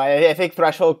don't know. I think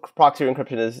threshold proxy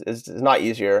re-encryption is not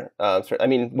easier. I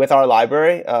mean, with our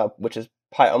library, which is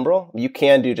PyUmbral, you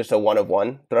can do just a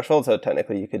 1-of-1 threshold. So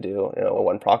technically you could do a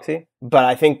 1 proxy. But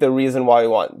I think the reason why we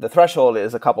want the threshold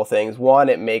is a couple things. One,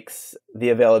 it makes the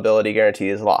availability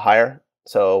guarantees a lot higher.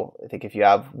 So I think if you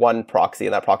have one proxy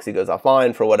and that proxy goes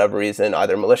offline for whatever reason,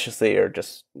 either maliciously or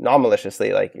just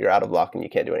non-maliciously, like you're out of luck and you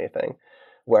can't do anything.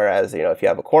 Whereas, if you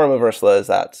have a quorum of Ursulas,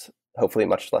 that's hopefully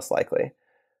much less likely.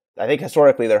 I think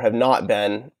historically there have not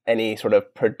been any sort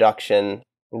of production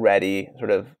ready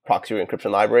sort of proxy re-encryption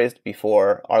libraries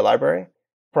before our library.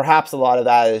 Perhaps a lot of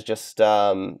that is just,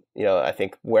 I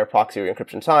think where proxy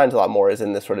re-encryption shines a lot more is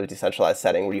in this sort of decentralized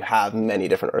setting where you have many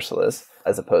different Ursulas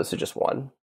as opposed to just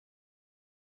one.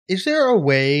 Is there a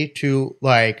way to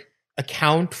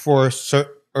account for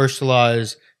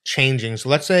Ursulas changing? So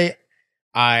let's say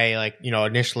I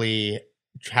initially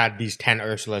had these 10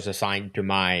 Ursulas assigned to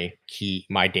my key,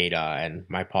 my data and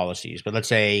my policies, but let's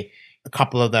say a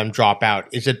couple of them drop out.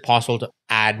 Is it possible to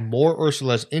add more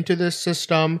Ursulas into this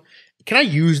system? Can I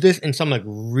use this in some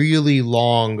really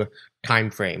long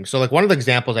time frame? So one of the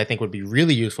examples I think would be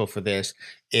really useful for this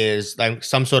is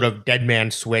some sort of dead man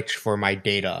switch for my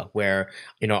data where,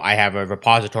 I have a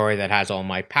repository that has all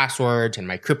my passwords and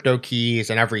my crypto keys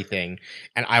and everything,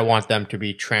 and I want them to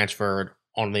be transferred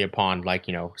only upon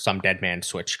some dead man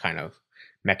switch kind of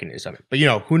mechanism. But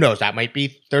who knows, that might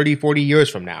be 30, 40 years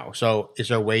from now. So is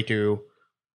there a way to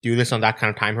do this on that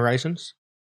kind of time horizons?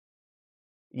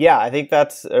 Yeah, I think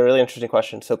that's a really interesting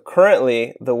question. So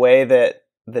currently the way that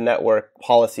the network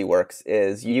policy works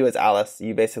is you as Alice,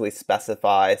 you basically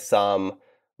specify some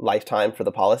lifetime for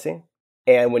the policy.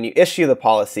 And when you issue the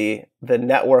policy, the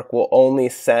network will only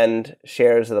send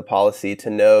shares of the policy to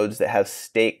nodes that have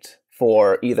staked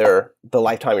for either the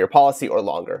lifetime of your policy or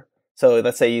longer. So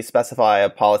let's say you specify a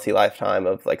policy lifetime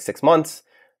of 6 months,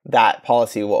 that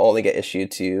policy will only get issued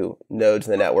to nodes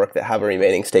in the network that have a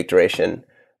remaining stake duration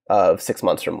of 6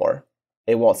 months or more.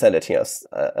 It won't send it to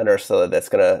an Ursula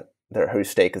whose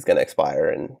stake is going to expire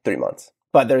in 3 months.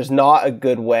 But there's not a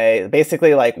good way.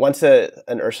 Basically, once an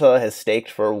Ursula has staked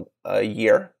for a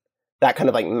year, that kind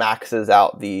of maxes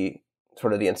out the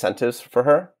sort of the incentives for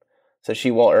her. So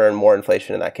she won't earn more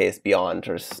inflation in that case beyond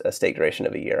her stake duration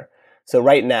of a year. So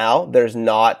right now, there's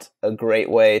not a great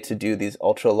way to do these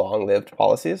ultra long-lived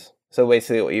policies. So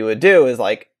basically what you would do is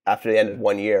after the end of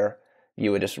 1 year,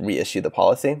 you would just reissue the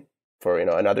policy for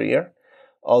another year.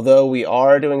 Although we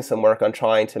are doing some work on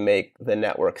trying to make the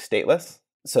network stateless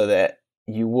so that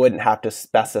you wouldn't have to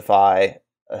specify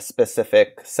a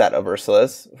specific set of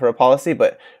Ursulas for a policy,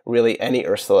 but really any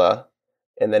Ursula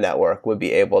in the network would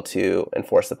be able to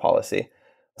enforce the policy.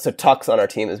 So Tux on our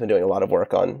team has been doing a lot of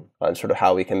work on sort of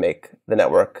how we can make the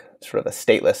network sort of a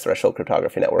stateless threshold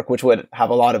cryptography network, which would have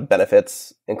a lot of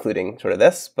benefits, including sort of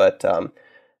this, but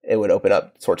it would open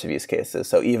up sorts of use cases.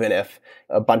 So even if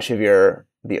a bunch of the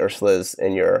Ursulas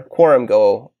in your quorum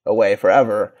go away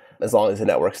forever, as long as the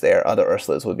network's there, other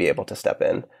Ursulas would be able to step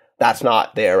in. That's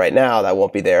not there right now. That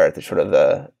won't be there at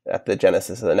the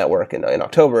genesis of the network in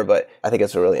October. But I think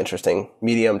it's a really interesting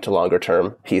medium to longer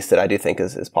term piece that I do think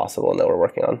is possible and that we're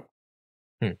working on.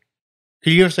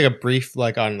 Could you give us like a brief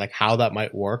on how that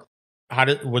might work?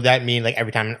 Would that mean like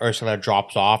every time an Ursula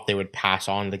drops off, they would pass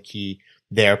on the key,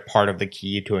 their part of the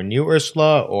key, to a new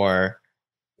Ursula, or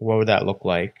what would that look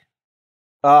like?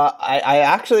 I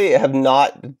actually have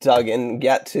not dug in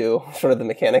yet to sort of the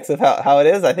mechanics of how it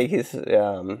is. I think he's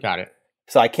got it.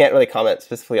 So I can't really comment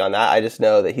specifically on that. I just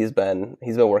know that he's been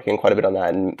working quite a bit on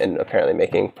that and apparently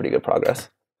making pretty good progress.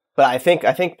 But I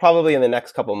think probably in the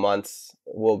next couple of months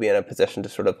we'll be in a position to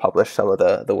sort of publish some of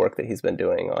the work that he's been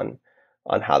doing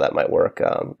on how that might work,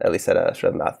 at least at a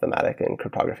sort of mathematic and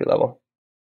cryptography level.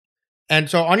 And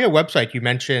so on your website, you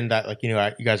mentioned that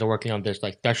you guys are working on this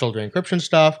threshold re-encryption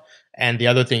stuff, and the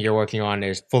other thing you're working on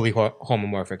is fully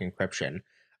homomorphic encryption.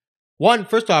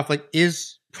 First off,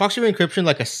 is proxy re-encryption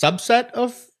a subset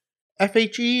of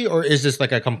FHE, or is this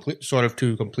a complete sort of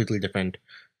two completely different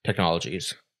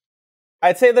technologies?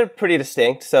 I'd say they're pretty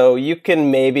distinct. So you can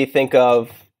maybe think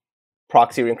of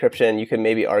proxy re-encryption. You can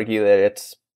maybe argue that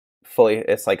it's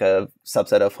like a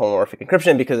subset of homomorphic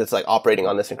encryption because it's operating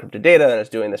on this encrypted data and it's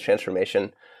doing this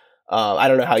transformation. I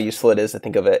don't know how useful it is to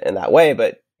think of it in that way,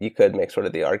 but you could make sort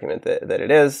of the argument that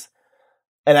it is.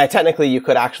 And technically you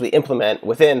could actually implement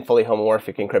within fully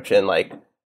homomorphic encryption,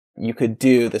 you could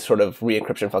do this sort of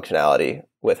re-encryption functionality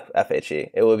with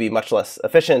FHE. It would be much less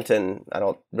efficient, and I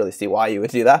don't really see why you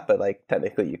would do that, but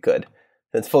technically you could.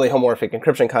 Since fully homomorphic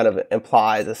encryption kind of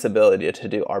implies this ability to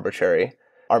do arbitrary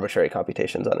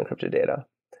computations on encrypted data.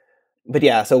 But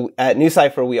yeah, so at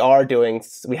NuCypher,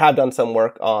 we have done some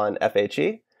work on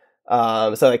FHE.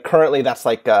 So currently that's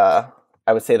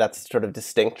I would say that's sort of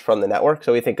distinct from the network.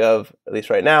 So we think of, at least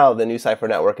right now, the NuCypher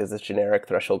network as this generic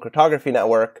threshold cryptography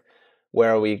network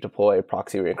where we deploy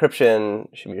proxy re-encryption,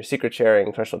 your secret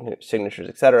sharing, threshold signatures,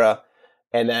 etc.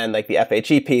 And then the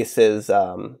FHE piece is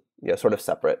sort of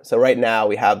separate. So right now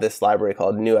we have this library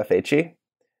called NuFHE,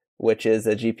 which is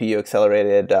a GPU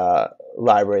accelerated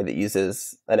library that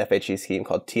uses an FHE scheme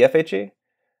called tFHE.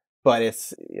 But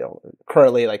it's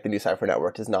currently the NuCypher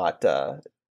network does not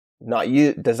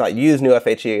use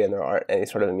NuFHE, and there aren't any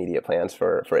sort of immediate plans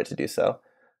for it to do so.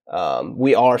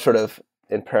 We are sort of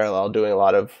in parallel doing a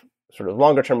lot of sort of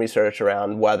longer term research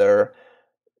around whether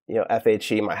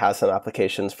FHE might have some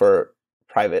applications for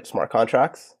private smart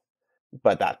contracts,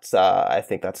 but that's I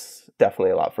think that's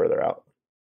definitely a lot further out.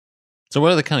 So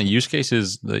what are the kind of use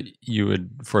cases that you would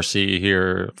foresee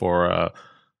here for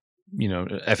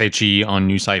FHE on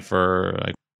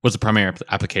NuCypher? What's the primary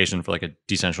application for a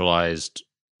decentralized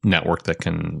network that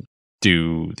can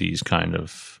do these kind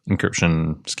of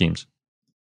encryption schemes?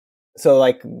 So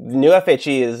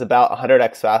NuFHE is about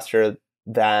 100x faster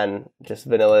than just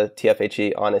vanilla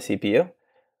tFHE on a CPU,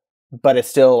 but it's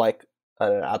still at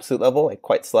an absolute level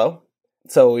quite slow.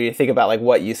 So when you think about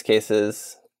what use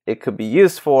cases it could be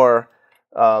used for,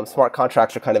 smart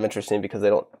contracts are kind of interesting because they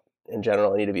don't in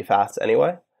general need to be fast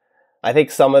anyway. I think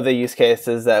some of the use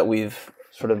cases that we've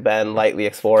sort of been lightly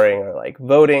exploring are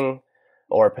voting,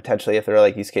 or potentially if there are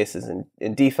use cases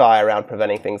in DeFi around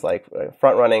preventing things like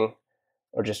front running,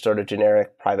 or just sort of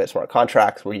generic private smart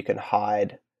contracts where you can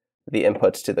hide the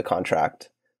inputs to the contract,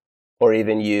 or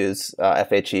even use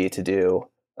FHE to do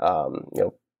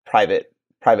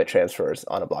private transfers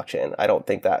on a blockchain. I don't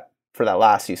think that for that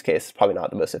last use case is probably not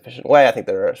the most efficient way. I think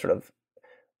there are sort of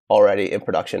already in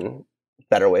production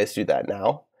better ways to do that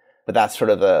now, but that's sort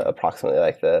of approximately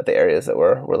the areas that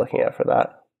we're looking at for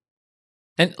that.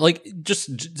 And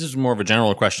just this is more of a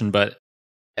general question, but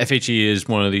FHE is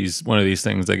one of these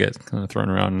things that gets kind of thrown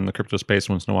around in the crypto space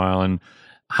once in a while. And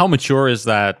how mature is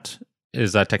that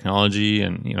technology,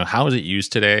 and how is it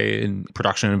used today in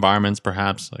production environments?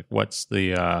 Perhaps what's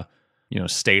the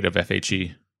state of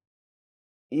FHE?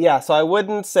 Yeah, so I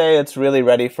wouldn't say it's really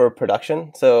ready for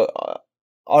production. So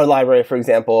our library, for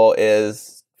example,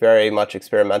 is very much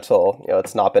experimental.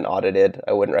 It's not been audited.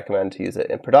 I wouldn't recommend to use it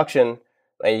in production.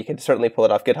 And you can certainly pull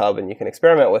it off GitHub and you can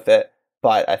experiment with it.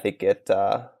 But I think it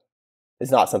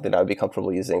is not something I would be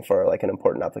comfortable using for an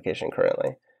important application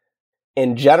currently.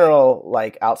 In general,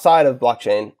 outside of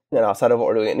blockchain and outside of what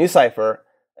we're doing at NuCypher,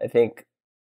 I think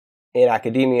in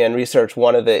academia and research,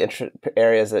 one of the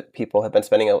areas that people have been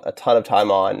spending a ton of time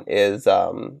on is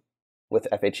with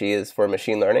FHE is for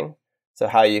machine learning. So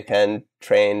how you can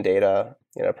train data,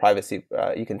 privacy,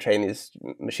 you can train these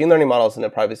machine learning models in a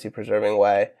privacy preserving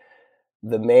way.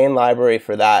 The main library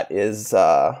for that is,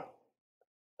 blanking,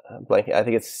 I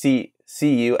think it's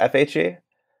CU-FHE.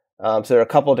 So there are a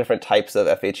couple different types of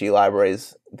FHE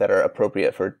libraries that are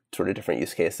appropriate for sort of different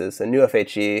use cases. So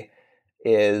NuFHE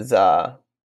is,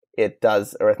 it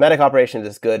does arithmetic operations,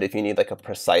 is good if you need like a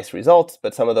precise result,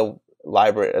 but some of the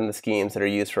library and the schemes that are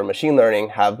used for machine learning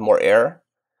have more error.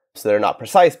 So they're not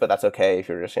precise, but that's okay if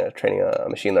you're just training a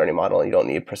machine learning model and you don't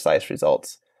need precise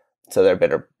results. So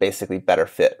they're basically better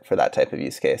fit for that type of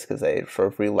use case because they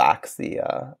sort of relax the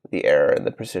error and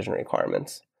the precision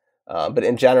requirements. But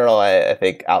in general, I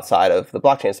think outside of the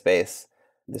blockchain space,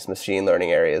 this machine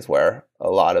learning area is where a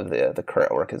lot of the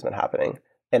current work has been happening.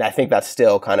 And I think that's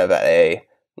still kind of at a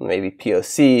maybe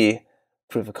POC,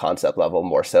 proof of concept level,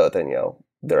 more so than,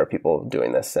 there are people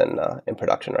doing this in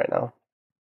production right now.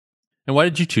 And why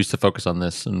did you choose to focus on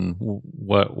this? And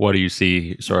what do you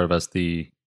see sort of as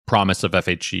the promise of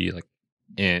FHE like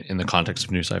in the context of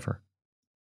NuCypher?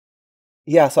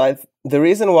 Yeah, so the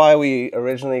reason why we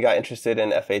originally got interested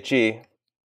in FHE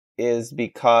is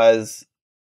because,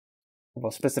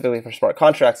 well, specifically for smart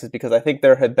contracts, is because I think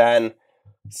there had been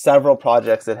several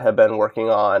projects that have been working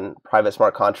on private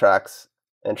smart contracts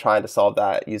and trying to solve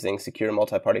that using secure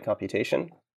multi-party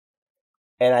computation.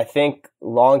 And I think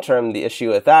long-term, the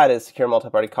issue with that is secure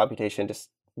multi-party computation just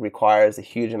requires a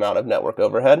huge amount of network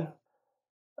overhead.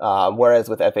 Whereas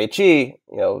with FHE,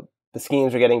 the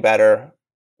schemes are getting better.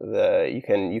 You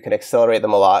can accelerate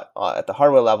them a lot at the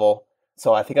hardware level.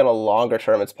 So I think on a longer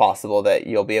term, it's possible that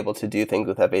you'll be able to do things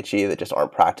with FHE that just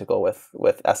aren't practical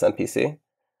with SMPC.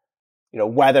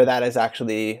 Whether that is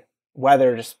actually,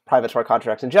 whether just private smart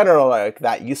contracts in general are like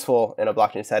that useful in a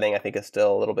blockchain setting, I think is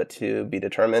still a little bit to be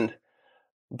determined.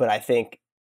 But I think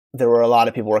there were a lot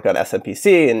of people working on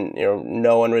SMPC, and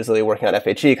no one was really working on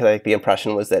FHE because I think the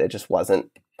impression was that it just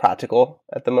wasn't practical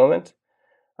at the moment.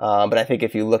 But I think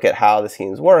if you look at how the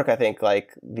schemes work, I think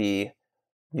like the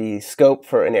scope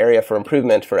for an area for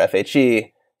improvement for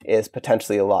FHE is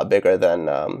potentially a lot bigger than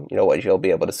what you'll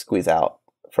be able to squeeze out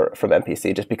from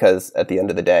MPC, just because at the end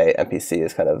of the day, MPC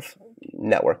is kind of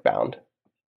network bound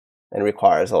and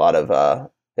requires a lot of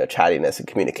chattiness and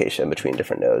communication between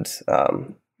different nodes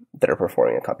that are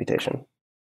performing a computation.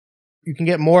 You can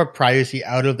get more privacy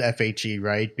out of the FHE,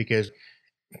 right? Because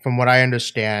from what I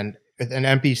understand, with an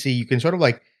MPC, you can sort of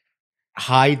like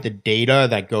hide the data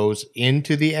that goes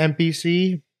into the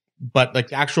MPC, but like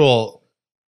the actual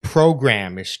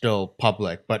program is still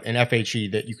public. But in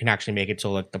FHE, that you can actually make it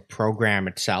so like the program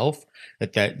itself,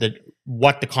 that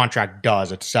what the contract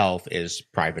does itself is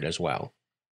private as well.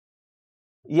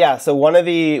 Yeah. So one of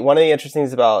the interesting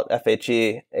things about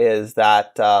FHE is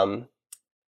that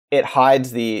it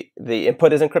hides the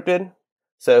input is encrypted.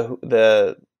 So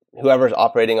whoever's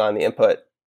operating on the input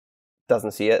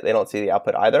doesn't see it. They don't see the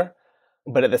output either.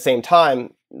 But at the same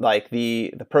time, like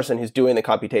the person who's doing the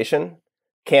computation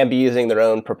can be using their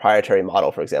own proprietary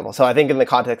model, for example. So I think in the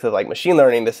context of like machine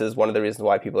learning, this is one of the reasons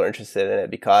why people are interested in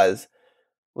it, because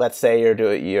let's say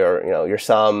you're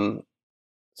some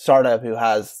startup who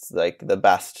has like the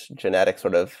best genetic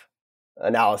sort of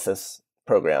analysis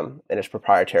program and it's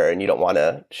proprietary, and you don't want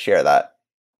to share that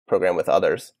program with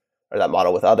others or that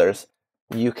model with others.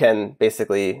 You can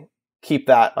basically keep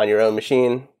that on your own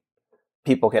machine.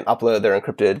 People can upload their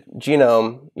encrypted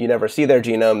genome. You never see their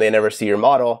genome. They never see your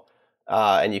model.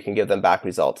 And you can give them back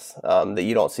results that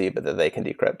you don't see, but that they can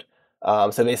decrypt.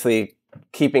 So basically,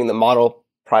 keeping the model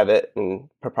private and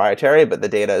proprietary, but the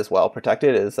data is well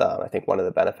protected is, I think, one of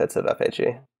the benefits of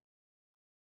FHE.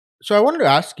 So I wanted to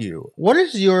ask you, what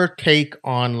is your take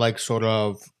on like sort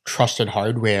of trusted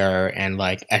hardware and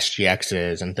like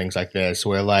SGXs and things like this,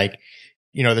 where like,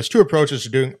 there's two approaches to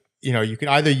doing, you can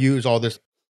either use all this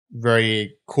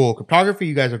very cool cryptography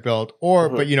you guys have built, or,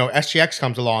 but SGX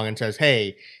comes along and says,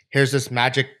 hey, here's this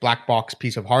magic black box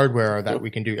piece of hardware that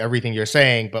we can do everything you're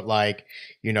saying, but like,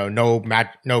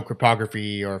 no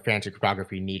cryptography or fancy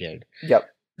cryptography needed. Yep.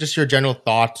 Just your general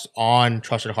thoughts on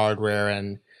trusted hardware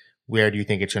and where do you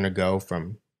think it's going to go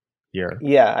from here?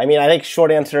 Yeah, I mean, I think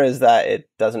short answer is that it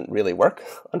doesn't really work,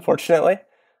 unfortunately.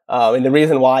 And the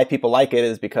reason why people like it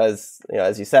is because,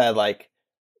 as you said, like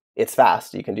it's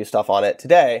fast. You can do stuff on it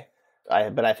today.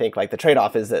 But I think like the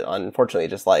trade-off is that unfortunately,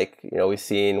 just like, we've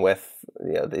seen with,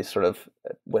 these sort of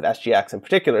with SGX in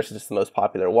particular, it's just the most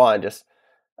popular one. Just,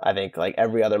 I think like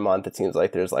every other month, it seems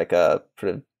like there's like a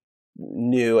sort of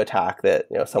new attack that,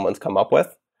 someone's come up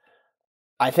with.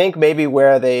 I think maybe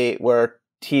where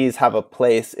T's have a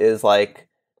place is like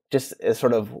just as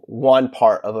sort of one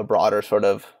part of a broader sort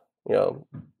of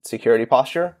security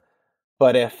posture.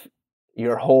 But if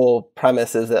your whole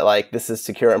premise is that like this is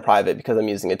secure and private because I'm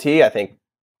using a T, I think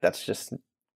that's just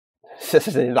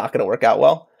not going to work out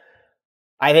well.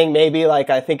 I think maybe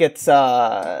I think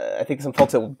some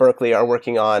folks at Berkeley are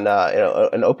working on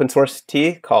an open source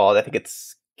T called, I think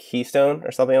it's Keystone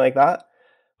or something like that,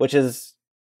 which is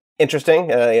interesting.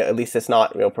 At least it's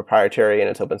not proprietary and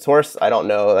it's open source. I don't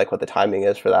know what the timing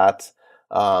is for that,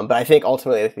 but I think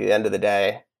ultimately at the end of the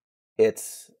day,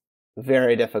 it's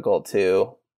very difficult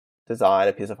to design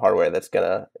a piece of hardware that's going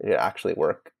to actually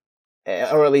work,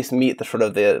 or at least meet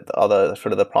all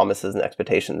the promises and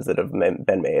expectations that have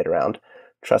been made around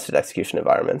trusted execution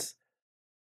environments.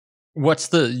 What's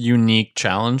the unique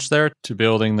challenge there to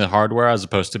building the hardware as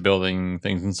opposed to building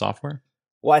things in software?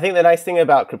 Well, I think the nice thing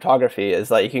about cryptography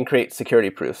is you can create security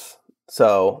proofs.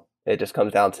 So it just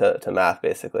comes down to math,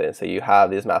 basically. And so you have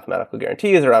these mathematical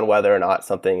guarantees around whether or not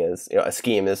something is, a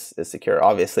scheme is secure.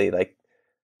 Obviously,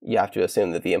 you have to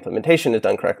assume that the implementation is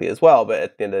done correctly as well. But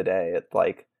at the end of the day,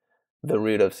 it's the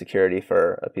root of security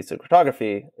for a piece of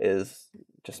cryptography is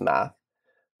just math.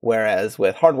 Whereas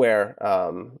with hardware,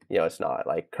 it's not.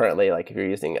 Currently, if you're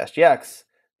using SGX,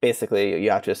 basically you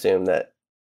have to assume that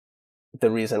the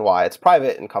reason why it's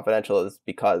private and confidential is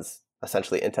because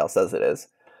essentially Intel says it is.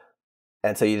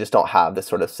 And so you just don't have this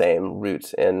sort of same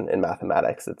root in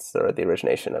mathematics. It's sort of the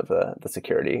origination of the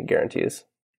security guarantees.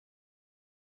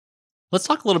 Let's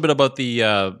talk a little bit about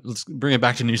let's bring it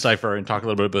back to NuCypher and talk a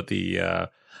little bit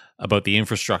about the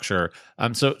infrastructure.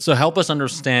 So help us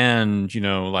understand,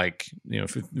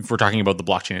 if we're talking about the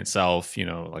blockchain itself,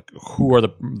 who are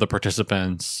the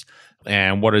participants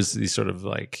and what is the sort of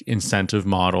incentive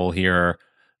model here?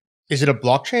 Is it a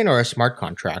blockchain or a smart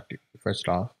contract, first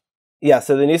off? Yeah,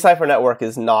 so the NuCypher network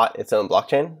is not its own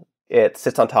blockchain. It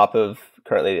sits on top of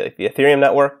currently the Ethereum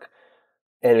network,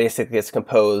 and basically it's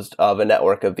composed of a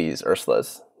network of these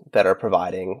Ursulas that are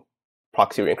providing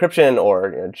proxy re-encryption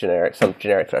or some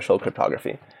generic threshold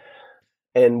cryptography.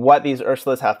 And what these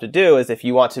Ursulas have to do is, if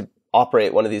you want to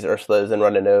operate one of these Ursulas and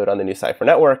run a node on the NuCypher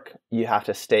network, you have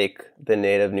to stake the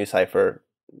native NuCypher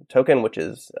token, which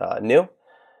is Nu.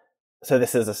 So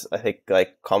this is, I think,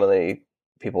 commonly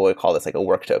people would call this a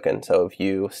work token. So if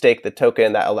you stake the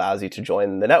token, that allows you to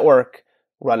join the network,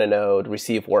 run a node,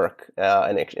 receive work,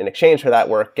 and in exchange for that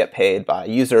work, get paid by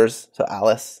users. So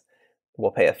Alice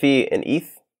will pay a fee in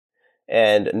ETH.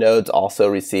 And nodes also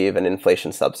receive an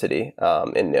inflation subsidy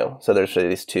in Nu. So there's really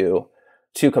these two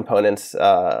components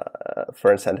for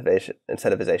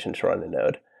incentivization to run a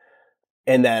node.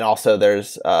 And then also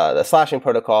there's the slashing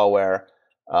protocol, where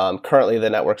currently the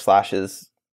network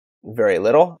slashes very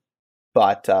little,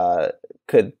 but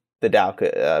the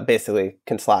DAO basically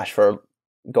can slash for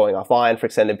going offline for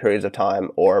extended periods of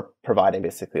time or providing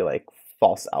basically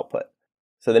false output.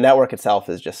 So the network itself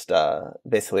is just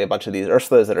basically a bunch of these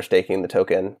Ursulas that are staking the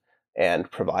token and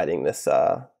providing this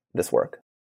work.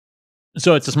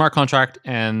 So it's a smart contract,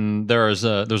 and there's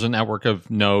a network of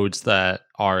nodes that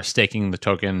are staking the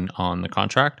token on the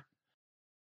contract.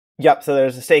 Yep. So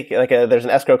there's a stake, there's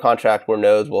an escrow contract where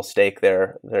nodes will stake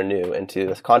their Nu into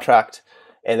this contract,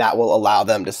 and that will allow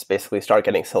them to basically start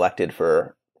getting selected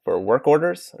for work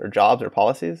orders or jobs or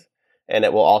policies. And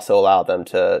it will also allow them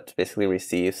to basically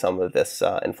receive some of this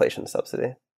inflation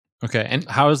subsidy. Okay. And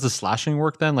how does the slashing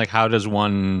work then? How does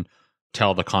one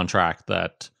tell the contract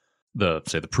that the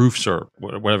proofs or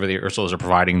whatever the Ursulas are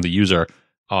providing the user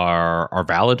are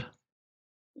valid?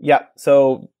 Yeah.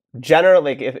 So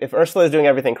generally, if Ursula is doing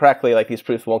everything correctly, these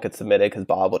proofs won't get submitted because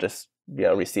Bob will just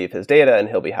receive his data and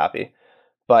he'll be happy.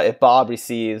 But if Bob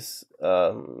receives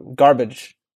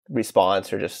garbage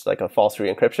response or just a false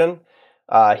re-encryption,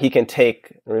 he can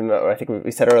take, remember, I think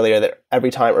we said earlier that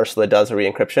every time Ursula does a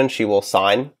re-encryption, she will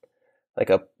sign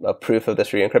a proof of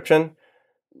this re-encryption,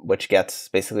 which gets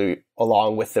basically,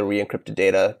 along with the re-encrypted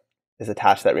data, is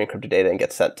attached to that re-encrypted data and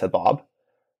gets sent to Bob.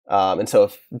 And so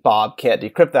if Bob can't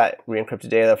decrypt that re-encrypted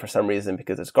data for some reason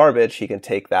because it's garbage, he can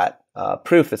take that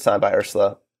proof that's signed by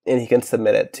Ursula and he can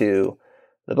submit it to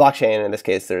the blockchain. In this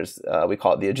case, there's we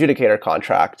call it the adjudicator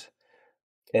contract.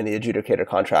 And the adjudicator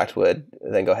contract would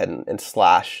then go ahead and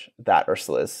slash that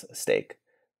Ursula's stake.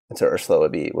 And so Ursula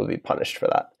would be punished for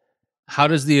that. How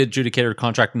does the adjudicator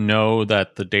contract know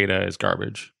that the data is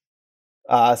garbage?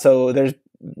 So there's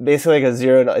basically a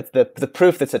zero. It's the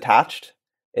proof that's attached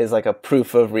is a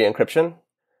proof of re-encryption,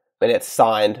 and it's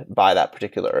signed by that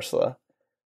particular Ursula.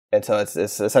 And so it's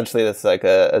essentially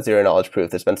a zero knowledge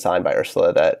proof that's been signed by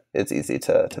Ursula that it's easy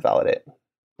to validate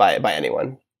by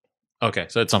anyone. Okay,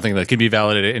 so it's something that can be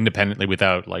validated independently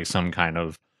without some kind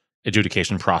of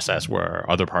adjudication process where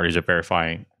other parties are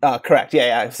verifying. Correct.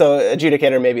 Yeah. So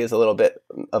adjudicator maybe is a little bit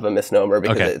of a misnomer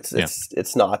because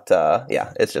it's not.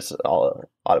 It's just all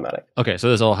automatic. Okay, so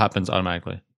this all happens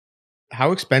automatically.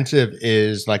 How expensive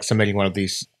is like submitting one of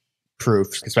these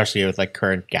proofs, especially with like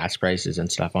current gas prices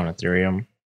and stuff on Ethereum?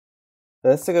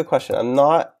 That's a good question. I'm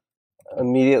not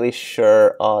immediately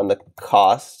sure on the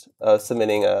cost of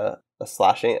submitting a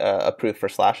proof for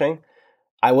slashing.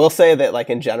 I will say that, like,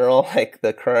 in general, like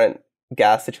the current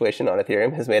gas situation on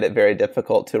Ethereum has made it very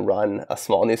difficult to run a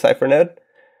small NuCypher node.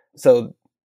 So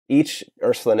each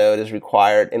Ursula node is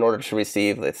required, in order to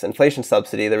receive this inflation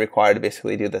subsidy, they're required to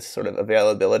basically do this sort of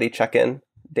availability check-in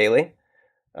daily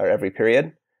or every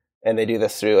period. And they do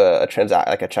this through a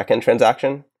check-in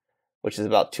transaction, which is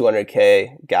about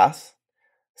 200K gas.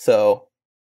 So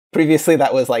previously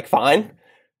that was like fine,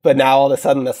 but now all of a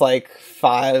sudden that's like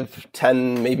 $5,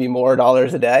 $10, maybe more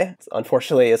dollars a day.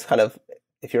 Unfortunately, it's kind of,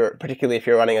 particularly if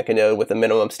you're running like a node with a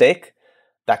minimum stake,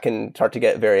 that can start to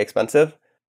get very expensive.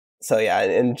 So yeah,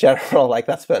 in general, like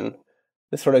that's been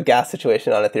the sort of gas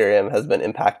situation on Ethereum has been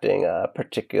impacting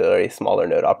particularly smaller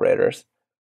node operators.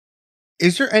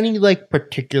 Is there any like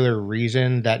particular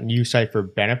reason that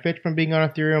NuCypher benefit from being on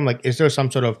Ethereum? Like, is there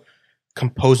some sort of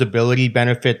composability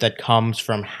benefit that comes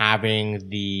from having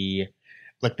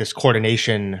this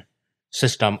coordination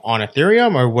system on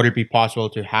Ethereum, or would it be possible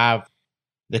to have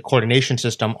the coordination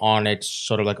system on its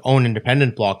sort of like own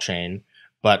independent blockchain,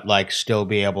 but like still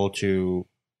be able to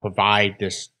provide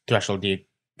this threshold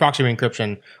proxy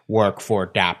re-encryption work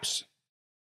for dApps?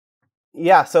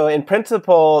 Yeah, so in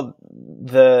principle,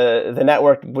 the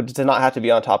network does not have to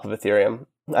be on top of Ethereum.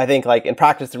 I think, like, in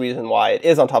practice, the reason why it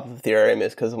is on top of Ethereum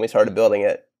is because when we started building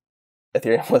it,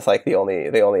 Ethereum was like the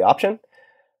only option.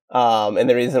 And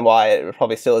the reason why it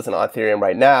probably still isn't on Ethereum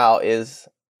right now is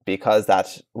because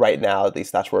that's right now, at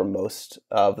least that's where most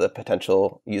of the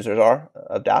potential users are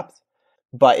of dApps.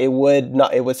 But it would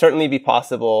certainly be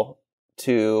possible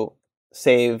to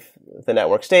save the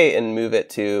network state and move it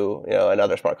to,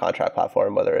 another smart contract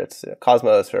platform, whether it's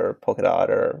Cosmos or Polkadot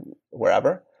or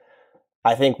wherever.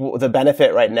 I think the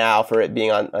benefit right now for it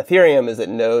being on Ethereum is that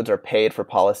nodes are paid for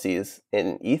policies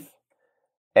in ETH,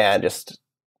 and just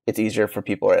it's easier for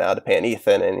people right now to pay in ETH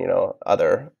than in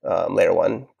other layer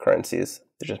one currencies.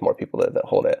 There's just more people that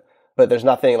hold it, but there's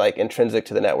nothing like intrinsic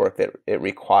to the network that it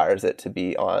requires it to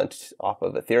be off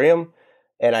of Ethereum.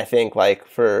 And I think like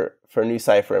for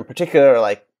NuCypher in particular,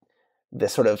 like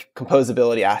this sort of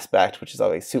composability aspect, which is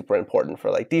always super important for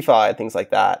like DeFi and things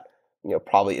like that,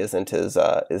 probably isn't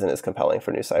as compelling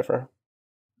for NuCypher.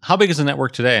 How big is the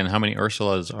network today, and how many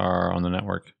Ursulas are on the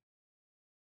network?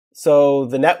 So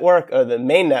the network, or the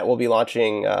main net, will be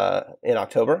launching in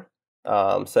October,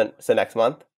 so next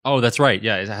month. Oh, that's right.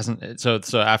 Yeah, it hasn't. So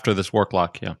after this work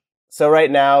lock, yeah. So right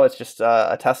now it's just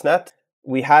a test net.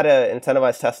 We had an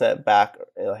incentivized test net back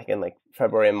in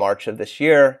February and March of this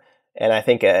year, and I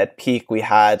think at peak we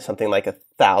had something like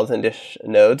 1,000-ish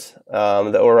nodes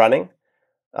that were running.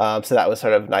 So that was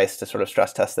sort of nice to sort of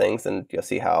stress test things and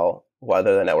see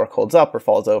whether the network holds up or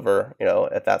falls over,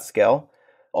 at that scale.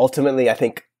 Ultimately, I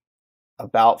think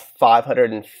about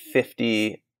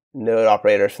 550 node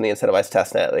operators from the incentivized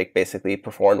testnet basically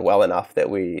performed well enough that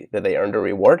they earned a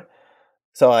reward.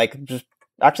 So just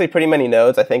actually pretty many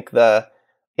nodes. I think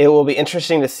it will be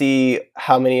interesting to see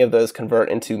how many of those convert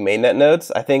into mainnet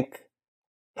nodes. I think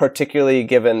particularly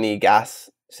given the gas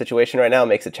situation right now,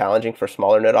 makes it challenging for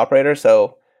smaller node operators.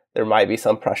 So there might be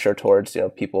some pressure towards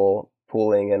people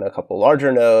pooling in a couple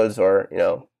larger nodes, or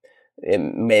it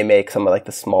may make some of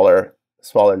the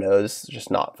smaller nodes just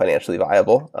not financially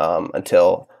viable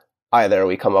until either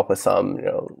we come up with some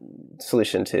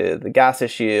solution to the gas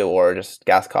issue, or just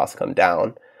gas costs come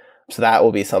down. So that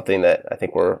will be something that I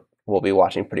think we'll be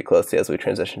watching pretty closely as we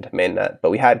transition to mainnet.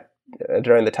 But we had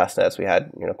during the testnets, we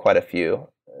had quite a few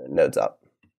nodes up.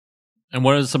 And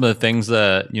what are some of the things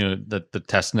that that the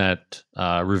testnet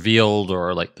revealed,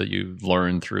 or that you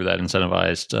learned through that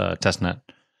incentivized testnet?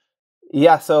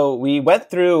 Yeah, so we went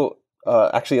through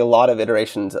actually a lot of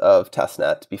iterations of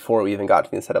testnet before we even got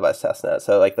to the incentivized testnet.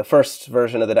 So the first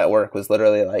version of the network was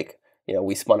literally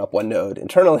we spun up one node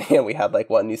internally, and we had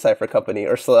one NuCypher company,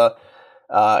 Ursula,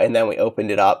 and then we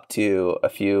opened it up to a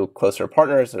few closer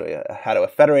partners. We had a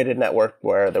federated network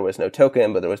where there was no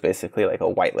token, but there was basically a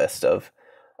whitelist of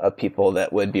people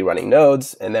that would be running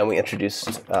nodes. And then we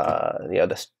introduced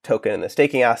this token and the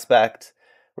staking aspect,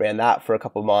 ran that for a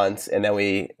couple months, and then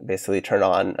we basically turned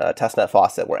on a testnet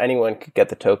faucet where anyone could get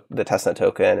the testnet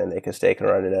token and they could stake and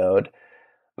run a node.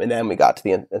 And then we got to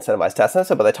the incentivized testnet.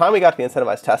 So by the time we got to the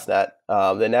incentivized testnet,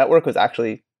 the network was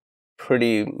actually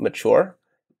pretty mature.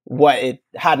 what it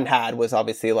hadn't had was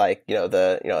obviously like,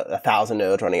 1,000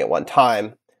 nodes running at one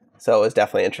time. So it was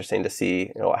definitely interesting to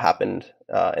see, what happened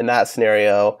in that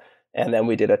scenario. And then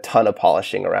we did a ton of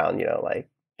polishing around, like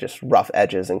just rough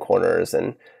edges and corners,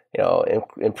 and,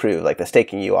 improve like the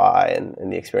staking UI and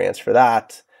the experience for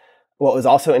that. What was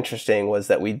also interesting was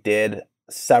that we did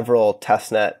several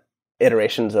testnet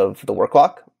iterations of the work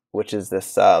lock, which is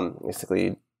this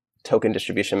basically token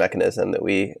distribution mechanism that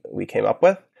we came up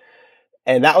with.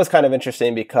 And that was kind of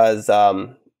interesting because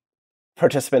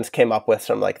participants came up with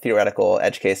some like theoretical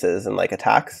edge cases and like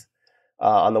attacks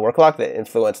on the work lock that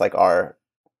influenced like our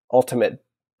ultimate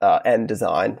end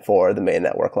design for the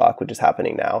mainnet work lock, which is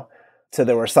happening now. So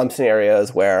there were some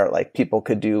scenarios where like people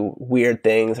could do weird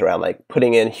things around like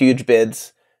putting in huge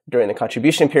bids during the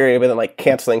contribution period, but then like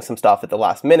canceling some stuff at the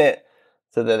last minute,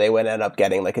 so that they would end up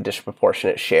getting like a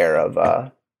disproportionate share of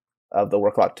the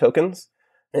work lock tokens,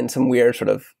 and some weird sort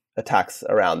of attacks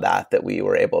around that we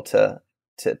were able to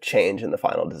change in the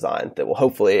final design that will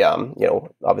hopefully,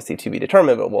 obviously to be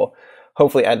determined, but will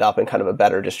hopefully end up in kind of a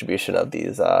better distribution of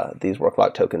these work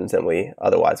lock tokens than we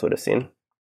otherwise would have seen.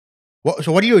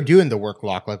 So what do you do in the work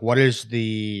lock? Like, what is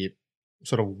the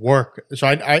sort of work? So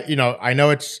I know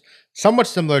it's somewhat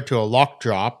similar to a lock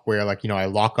drop where like, I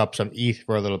lock up some ETH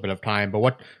for a little bit of time,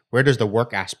 but where does the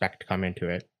work aspect come into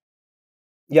it?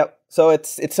 Yep. So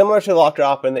it's similar to the lock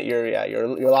drop in that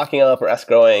you're locking up or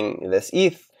escrowing this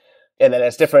ETH, and then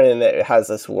it's different in that it has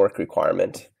this work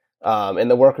requirement.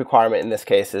 And the work requirement in this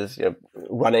case is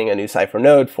running a NuCypher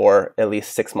node for at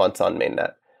least 6 months on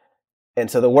mainnet. And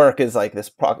so the work is like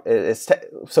this.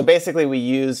 So basically, we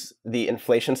use the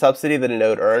inflation subsidy that a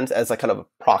node earns as a kind of a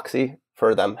proxy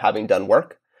for them having done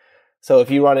work. So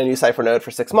if you run a NuCypher node for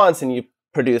 6 months and you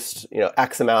produced,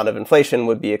 X amount of inflation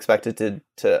would be expected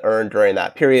to earn during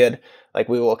that period, like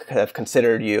we will have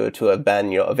considered you to have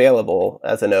been, available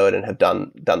as a node and have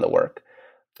done the work.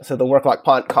 So the work lock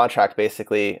contract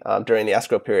basically during the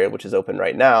escrow period, which is open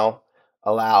right now,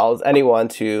 allows anyone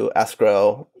to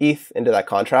escrow ETH into that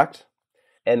contract.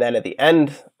 And then at the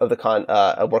end of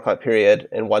the work lock period,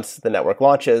 and once the network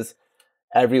launches,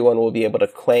 everyone will be able to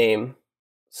claim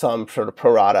some sort of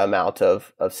pro rata amount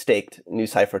of staked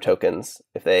NuCypher tokens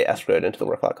if they escrowed into the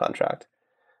work lock contract.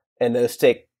 And those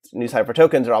staked NuCypher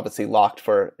tokens are obviously locked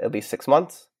for at least 6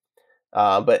 months,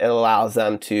 but it allows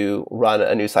them to run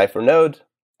a NuCypher node.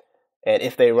 And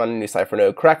if they run a NuCypher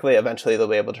node correctly, eventually they'll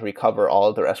be able to recover all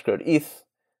of their escrowed ETH,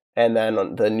 and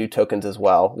then the new tokens as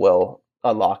well will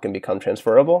unlock and become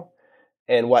transferable.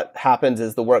 And what happens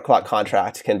is the work lock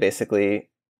contract can basically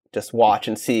just watch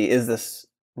and see, is this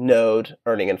node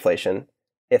earning inflation?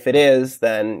 If it is,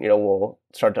 then we'll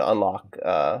start to unlock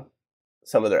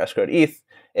some of their escrowed ETH.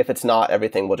 If it's not,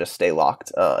 everything will just stay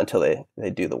locked until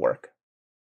they do the work.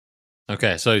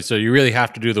 Okay, so you really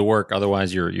have to do the work,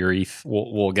 otherwise your ETH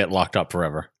will get locked up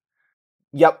forever.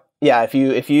 Yep. Yeah.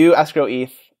 If you escrow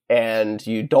ETH and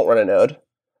you don't run a node,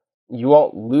 you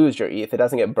won't lose your ETH. It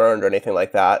doesn't get burned or anything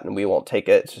like that, and we won't take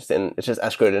it. It's just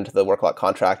escrowed into the work lock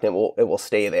contract, and it will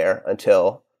stay there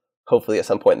until hopefully at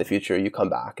some point in the future you come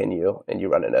back and you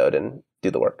run a node and do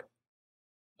the work.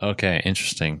 Okay,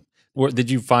 interesting. Did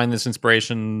you find this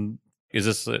inspiration? Is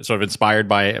this sort of inspired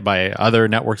by other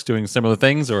networks doing similar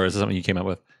things, or is it something you came up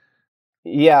with?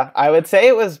 Yeah, I would say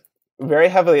it was very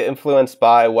heavily influenced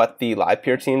by what the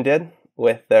LivePeer team did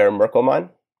with their Merkle mine.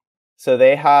 So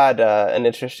they had an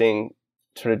interesting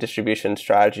sort of distribution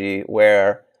strategy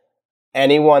where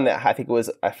anyone that, I think it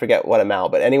was, I forget what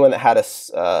amount, but anyone that had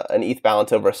an ETH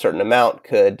balance over a certain amount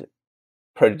could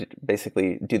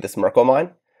basically do this Merkle mine.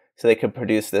 So they could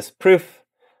produce this proof,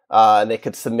 and they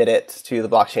could submit it to the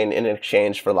blockchain in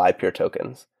exchange for LivePeer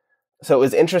tokens. So it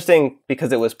was interesting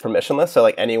because it was permissionless. So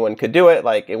like anyone could do it.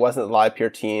 Like it wasn't the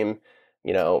LivePeer team,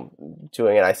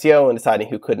 doing an ICO and deciding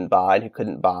who couldn't buy and who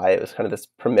couldn't buy. It was kind of this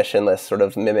permissionless sort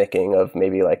of mimicking of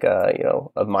maybe like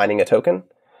of mining a token.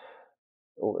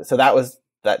 So that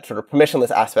sort of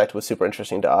permissionless aspect was super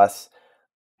interesting to us.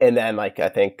 And then like I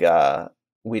think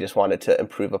we just wanted to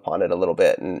improve upon it a little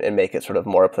bit and make it sort of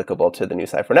more applicable to the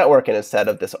NuCypher network. And instead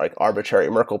of this like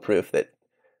arbitrary Merkle proof that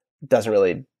doesn't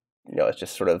really, it's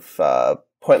just sort of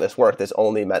pointless work that's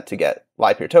only meant to get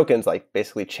LivePeer tokens, like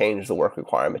basically change the work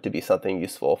requirement to be something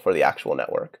useful for the actual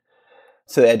network.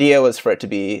 So the idea was for it to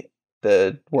be,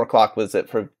 the work lock was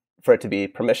for it to be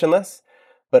permissionless,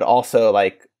 but also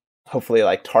like hopefully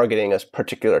like targeting a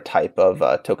particular type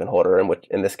of token holder,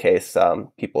 in this case,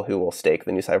 people who will stake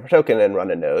the NuCypher token and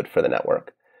run a node for the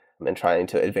network, and trying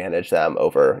to advantage them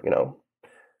over,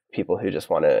 people who just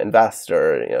want to invest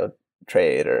or,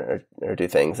 trade or do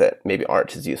things that maybe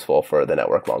aren't as useful for the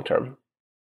network long term.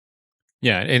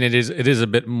 Yeah, and it is a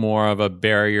bit more of a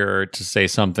barrier to say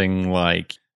something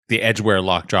like the edgeware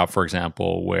lock drop, for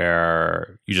example,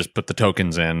 where you just put the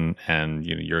tokens in and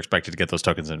you're expected to get those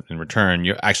tokens in return.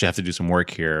 You actually have to do some work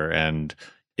here, and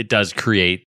it does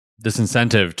create this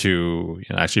incentive to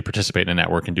actually participate in a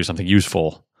network and do something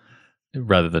useful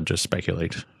rather than just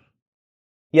speculate.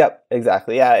 Yep,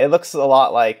 exactly. Yeah, it looks a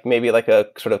lot like maybe like a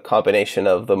sort of combination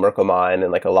of the Merkle mine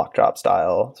and like a lock drop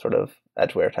style sort of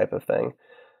edgeware type of thing.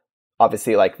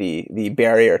 Obviously, like the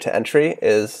barrier to entry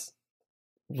is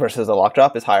versus a lock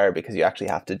drop is higher because you actually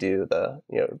have to do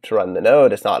to run the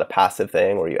node. It's not a passive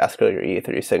thing where you escrow your ETH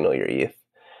or you signal your ETH,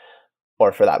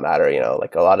 or for that matter,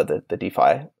 like a lot of the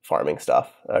DeFi farming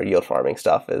stuff or yield farming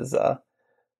stuff is,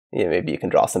 maybe you can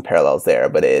draw some parallels there,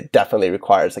 but it definitely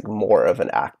requires like more of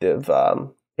an active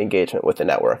engagement with the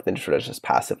network than just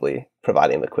passively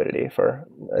providing liquidity for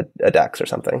a DEX or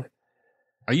something.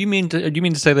 Do you mean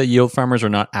to say that yield farmers are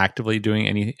not actively doing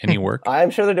any work?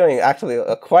 I'm sure they're doing actually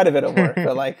quite a bit of work,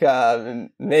 but like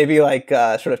maybe like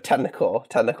sort of technical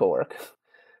work.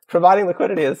 Providing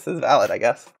liquidity is valid, I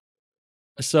guess.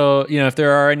 So, if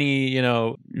there are any,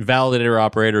 validator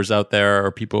operators out there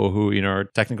or people who, are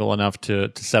technical enough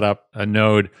to set up a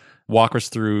node, walk us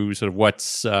through sort of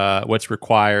what's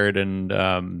required and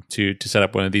to set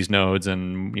up one of these nodes,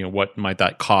 and what might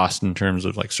that cost in terms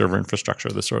of like server infrastructure,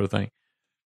 this sort of thing.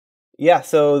 Yeah,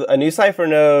 so a NuCypher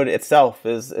node itself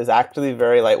is actually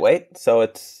very lightweight. So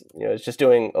it's it's just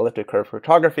doing elliptic curve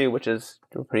cryptography, which is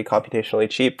pretty computationally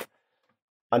cheap.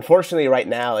 Unfortunately, right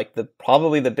now, like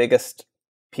probably the biggest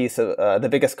piece of the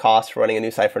biggest cost for running a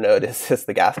NuCypher node is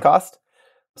the gas cost.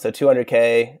 So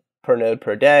 $200K per node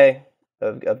per day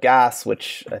of gas,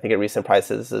 which I think at recent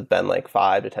prices has been like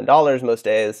 $5 to $10 most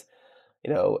days.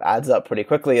 Adds up pretty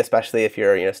quickly, especially if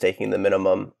you're staking the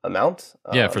minimum amount.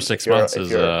 Yeah, for 6 months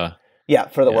is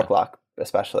for the work lock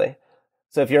especially.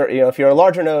 So if you're a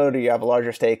larger node or you have a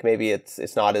larger stake, maybe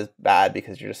it's not as bad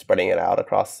because you're just spreading it out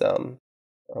across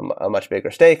a much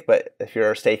bigger stake. But if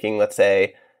you're staking, let's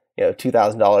say,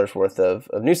 $2,000 worth of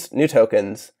new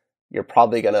tokens, you're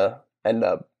probably gonna end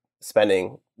up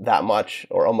spending that much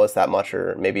or almost that much,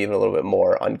 or maybe even a little bit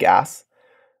more on gas.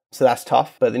 So that's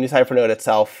tough. But the NuCypher node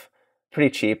itself, pretty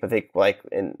cheap. I think like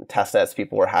in testnets,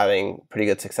 people were having pretty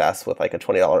good success with like a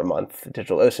 $20 a month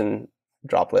DigitalOcean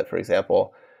droplet, for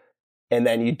example. And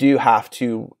then you do have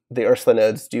to, the Ursula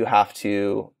nodes do have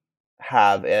to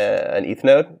have an ETH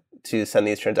node to send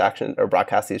these transactions or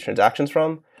broadcast these transactions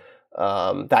from.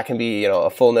 That can be, a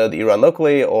full node that you run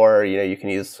locally, or, you can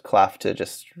use Clef to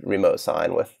just remote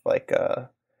sign with like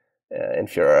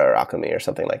Infura or Alchemy or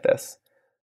something like this.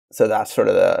 So that's sort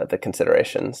of the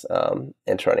considerations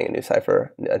into running a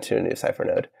NuCypher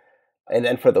node. And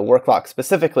then for the work lock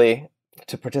specifically,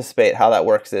 to participate, how that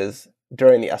works is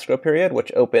during the escrow period,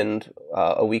 which opened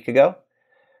a week ago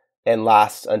and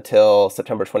lasts until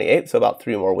September 28th, so about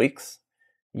 3 more weeks,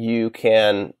 you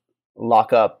can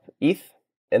lock up ETH,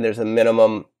 and there's a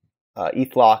minimum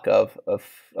ETH lock of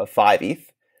 5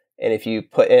 ETH. And if you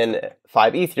put in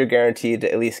 5 ETH, you're guaranteed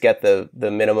to at least get the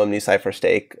minimum NuCypher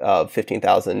stake of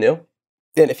 15,000 new.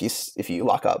 Then if you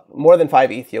lock up more than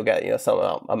 5 ETH, you'll get some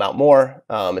amount more.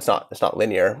 It's not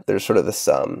linear. There's sort of this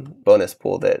bonus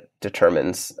pool that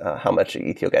determines how much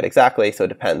ETH you'll get exactly. So it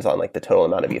depends on like the total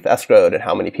amount of ETH escrowed and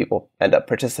how many people end up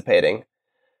participating.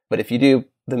 But if you do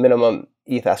the minimum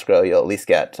ETH escrow, you'll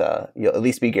at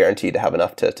least be guaranteed to have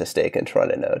enough to stake and to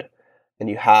run a node. And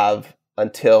you have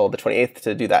until the 28th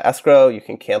to do that escrow. You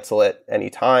can cancel it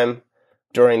anytime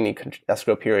during the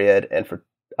escrow period and for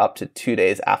up to 2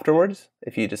 days afterwards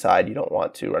if you decide you don't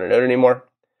want to run a node anymore.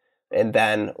 And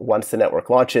then once the network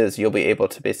launches, you'll be able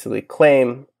to basically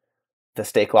claim the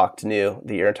stake locked new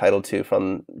that you're entitled to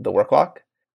from the work lock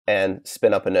and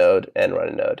spin up a node and run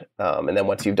a node. And then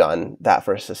once you've done that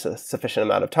for a sufficient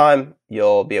amount of time,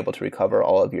 you'll be able to recover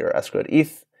all of your escrowed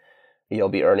ETH. You'll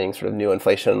be earning sort of new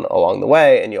inflation along the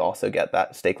way, and you also get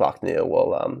that stake locked new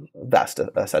will vest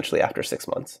essentially after 6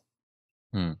 months.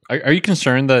 Are you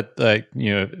concerned that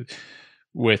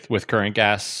with current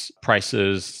gas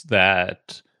prices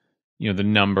that the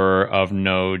number of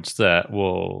nodes that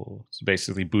will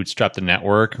basically bootstrap the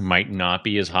network might not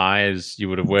be as high as you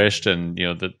would have wished, and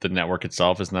the network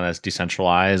itself is not as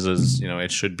decentralized as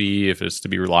it should be if it's to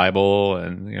be reliable,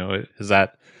 and is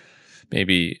that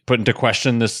maybe put into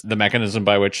question the mechanism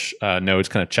by which nodes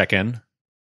kind of check in?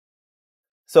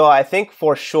 So I think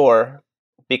for sure,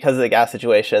 because of the gas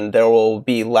situation, there will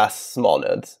be less small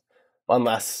nodes,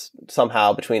 unless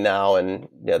somehow between now and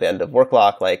the end of work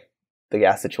lock, like the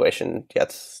gas situation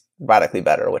gets radically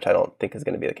better, which I don't think is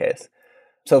going to be the case.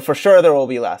 So for sure there will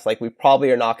be less. Like we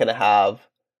probably are not going to have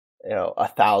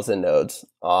 1,000 nodes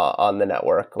on the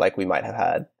network, like we might have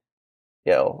had,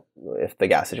 if the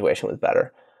gas situation was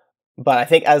better. But I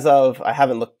think I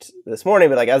haven't looked this morning,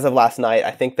 but like as of last night,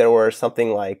 I think there were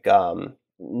something like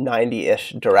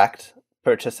 90-ish direct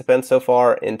participants so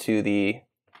far into the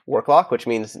work lock, which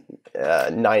means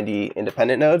 90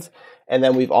 independent nodes. And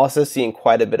then we've also seen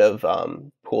quite a bit of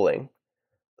pooling.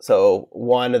 So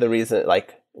one of the reasons,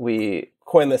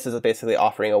 CoinList is basically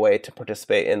offering a way to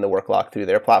participate in the work lock through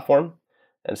their platform.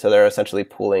 And so they're essentially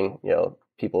pooling,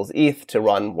 people's ETH to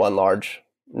run one large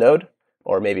node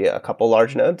or maybe a couple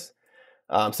large nodes.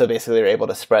 So basically they're able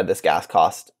to spread this gas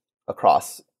cost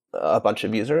across a bunch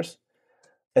of users.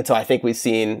 And so I think we've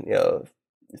seen,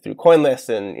 through CoinList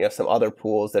and, some other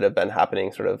pools that have been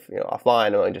happening sort of,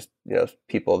 offline, or just,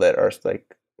 people that are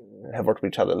have worked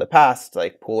with each other in the past,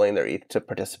 pooling their ETH to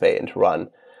participate and to run,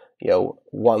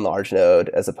 one large node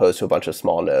as opposed to a bunch of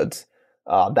small nodes.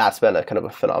 That's been a kind of a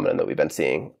phenomenon that we've been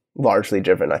seeing, largely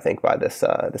driven, I think, by this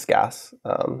gas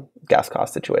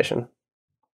cost situation.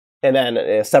 And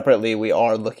then separately, we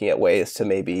are looking at ways to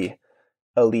maybe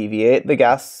alleviate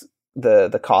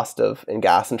the cost in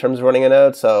gas in terms of running a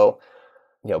node. So,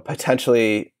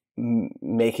 potentially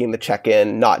making the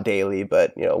check-in not daily,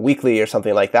 but weekly or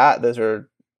something like that. Those are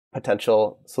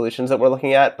potential solutions that we're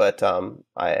looking at. But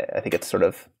I think it's sort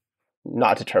of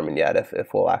not determined yet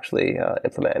if we'll actually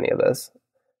implement any of those.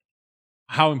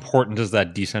 How important is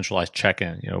that decentralized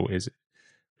check-in?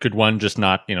 Could one just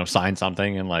not sign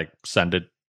something and send it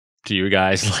to you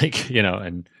guys,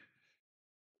 and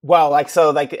well,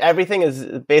 everything is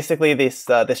basically this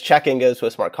check-in goes to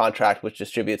a smart contract which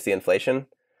distributes the inflation.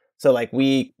 So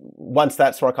once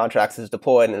that smart contract is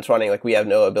deployed and it's running, we have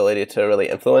no ability to really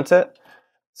influence it.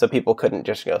 So people couldn't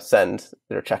just send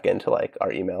their check-in to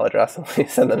our email address and we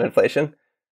send them inflation.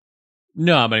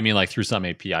 No, but I mean through some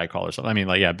API call or something. I mean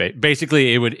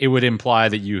basically it would imply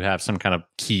that you have some kind of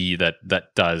key that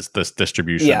does this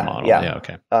distribution model. Yeah,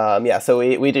 okay. So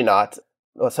we do not.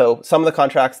 So some of the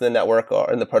contracts in the network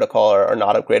or in the protocol are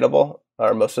not upgradable,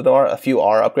 or most of them are. A few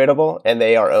are upgradable, and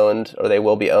they are owned, or they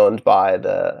will be owned by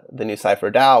the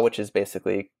NuCypher DAO, which is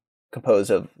basically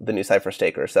composed of the NuCypher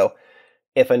staker. So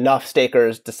if enough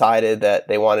stakers decided that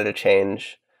they wanted to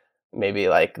change maybe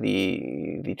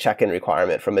the check-in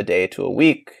requirement from a day to a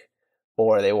week,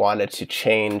 or they wanted to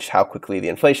change how quickly the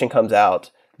inflation comes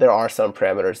out, there are some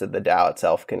parameters that the DAO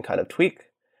itself can kind of tweak,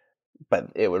 but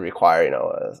it would require,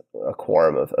 a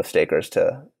quorum of stakers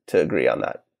to agree on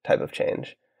that type of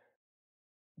change.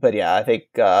 But yeah, I think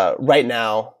right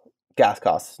now, gas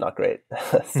costs is not great.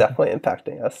 It's definitely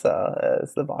impacting us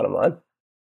as the bottom line.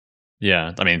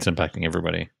 Yeah, I mean, it's impacting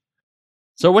everybody.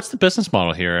 So what's the business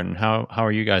model here, and how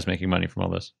are you guys making money from all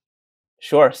this?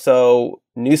 Sure. So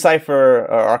NuCypher,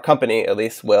 or our company at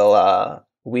least,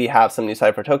 we have some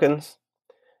NuCypher tokens.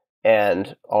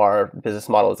 And our business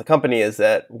model as a company is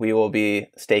that we will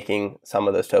be staking some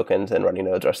of those tokens and running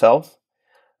nodes ourselves.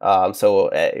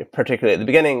 Particularly at the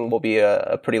beginning, we'll be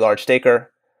a pretty large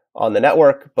staker on the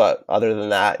network. But other than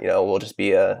that, we'll just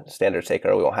be a standard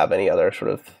staker. We won't have any other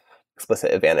sort of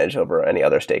explicit advantage over any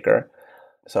other staker.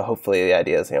 So hopefully the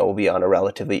idea is, we'll be on a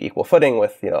relatively equal footing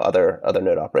with, other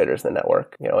node operators in the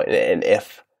network, and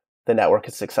if the network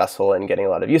is successful in getting a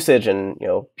lot of usage and,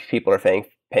 people are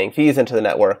paying fees into the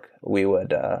network, we would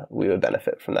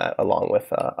benefit from that along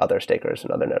with other stakers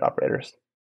and other node operators.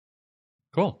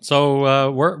 Cool.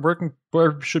 So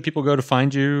where should people go to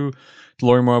find you, to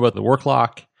learn more about the work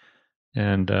lock?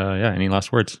 And any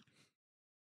last words?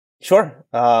 Sure.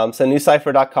 So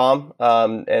NuCypher.com,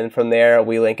 and from there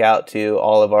we link out to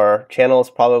all of our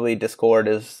channels. Probably Discord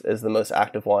is the most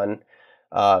active one,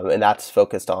 and that's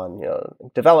focused on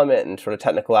development and sort of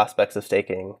technical aspects of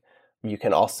staking. You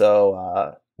can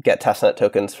also get testnet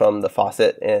tokens from the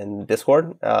faucet in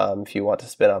Discord if you want to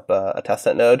spin up a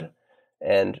testnet node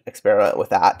and experiment with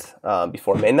that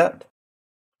before mainnet.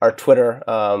 Our Twitter,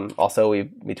 also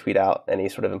we tweet out any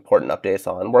sort of important updates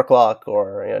on worklock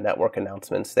or network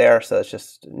announcements there. So it's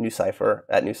just NuCypher,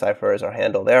 @NuCypher is our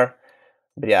handle there.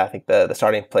 But yeah, I think the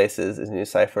starting place is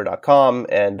NuCypher.com,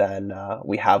 and then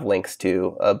we have links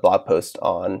to a blog post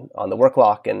on the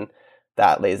worklock, and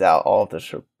that lays out all of the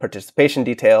sort of participation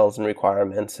details and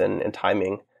requirements and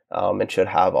timing, and should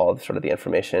have all of sort of the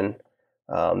information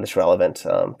that's relevant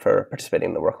for participating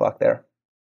in the worklock there.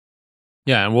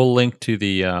 Yeah, and we'll link to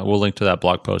that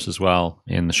blog post as well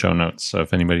in the show notes. So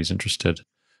if anybody's interested,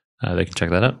 they can check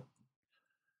that out.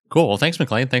 Cool. Well, thanks,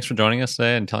 MacLane. Thanks for joining us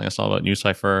today and telling us all about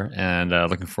NuCypher. And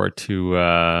looking forward to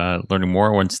learning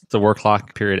more once the work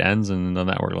lock period ends and the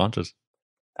network launches.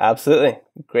 Absolutely.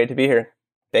 Great to be here.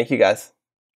 Thank you, guys.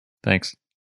 Thanks.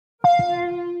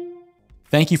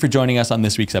 Thank you for joining us on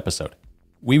this week's episode.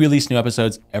 We release new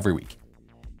episodes every week.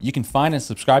 You can find and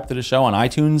subscribe to the show on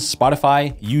iTunes,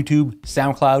 Spotify, YouTube,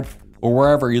 SoundCloud, or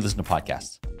wherever you listen to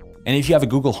podcasts. And if you have a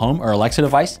Google Home or Alexa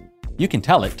device, you can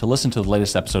tell it to listen to the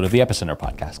latest episode of the Epicenter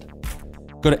podcast.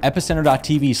 Go to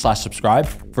epicenter.tv/subscribe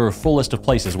for a full list of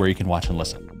places where you can watch and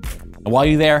listen. And while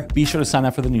you're there, be sure to sign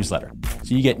up for the newsletter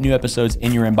so you get new episodes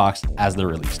in your inbox as they're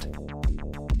released.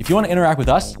 If you want to interact with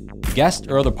us, the guests,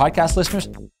 or other podcast listeners,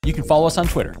 you can follow us on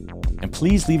Twitter. And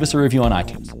please leave us a review on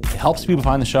iTunes. It helps people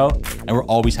find the show, and we're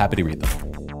always happy to read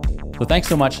them. So thanks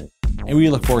so much, and we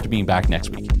look forward to being back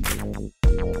next week.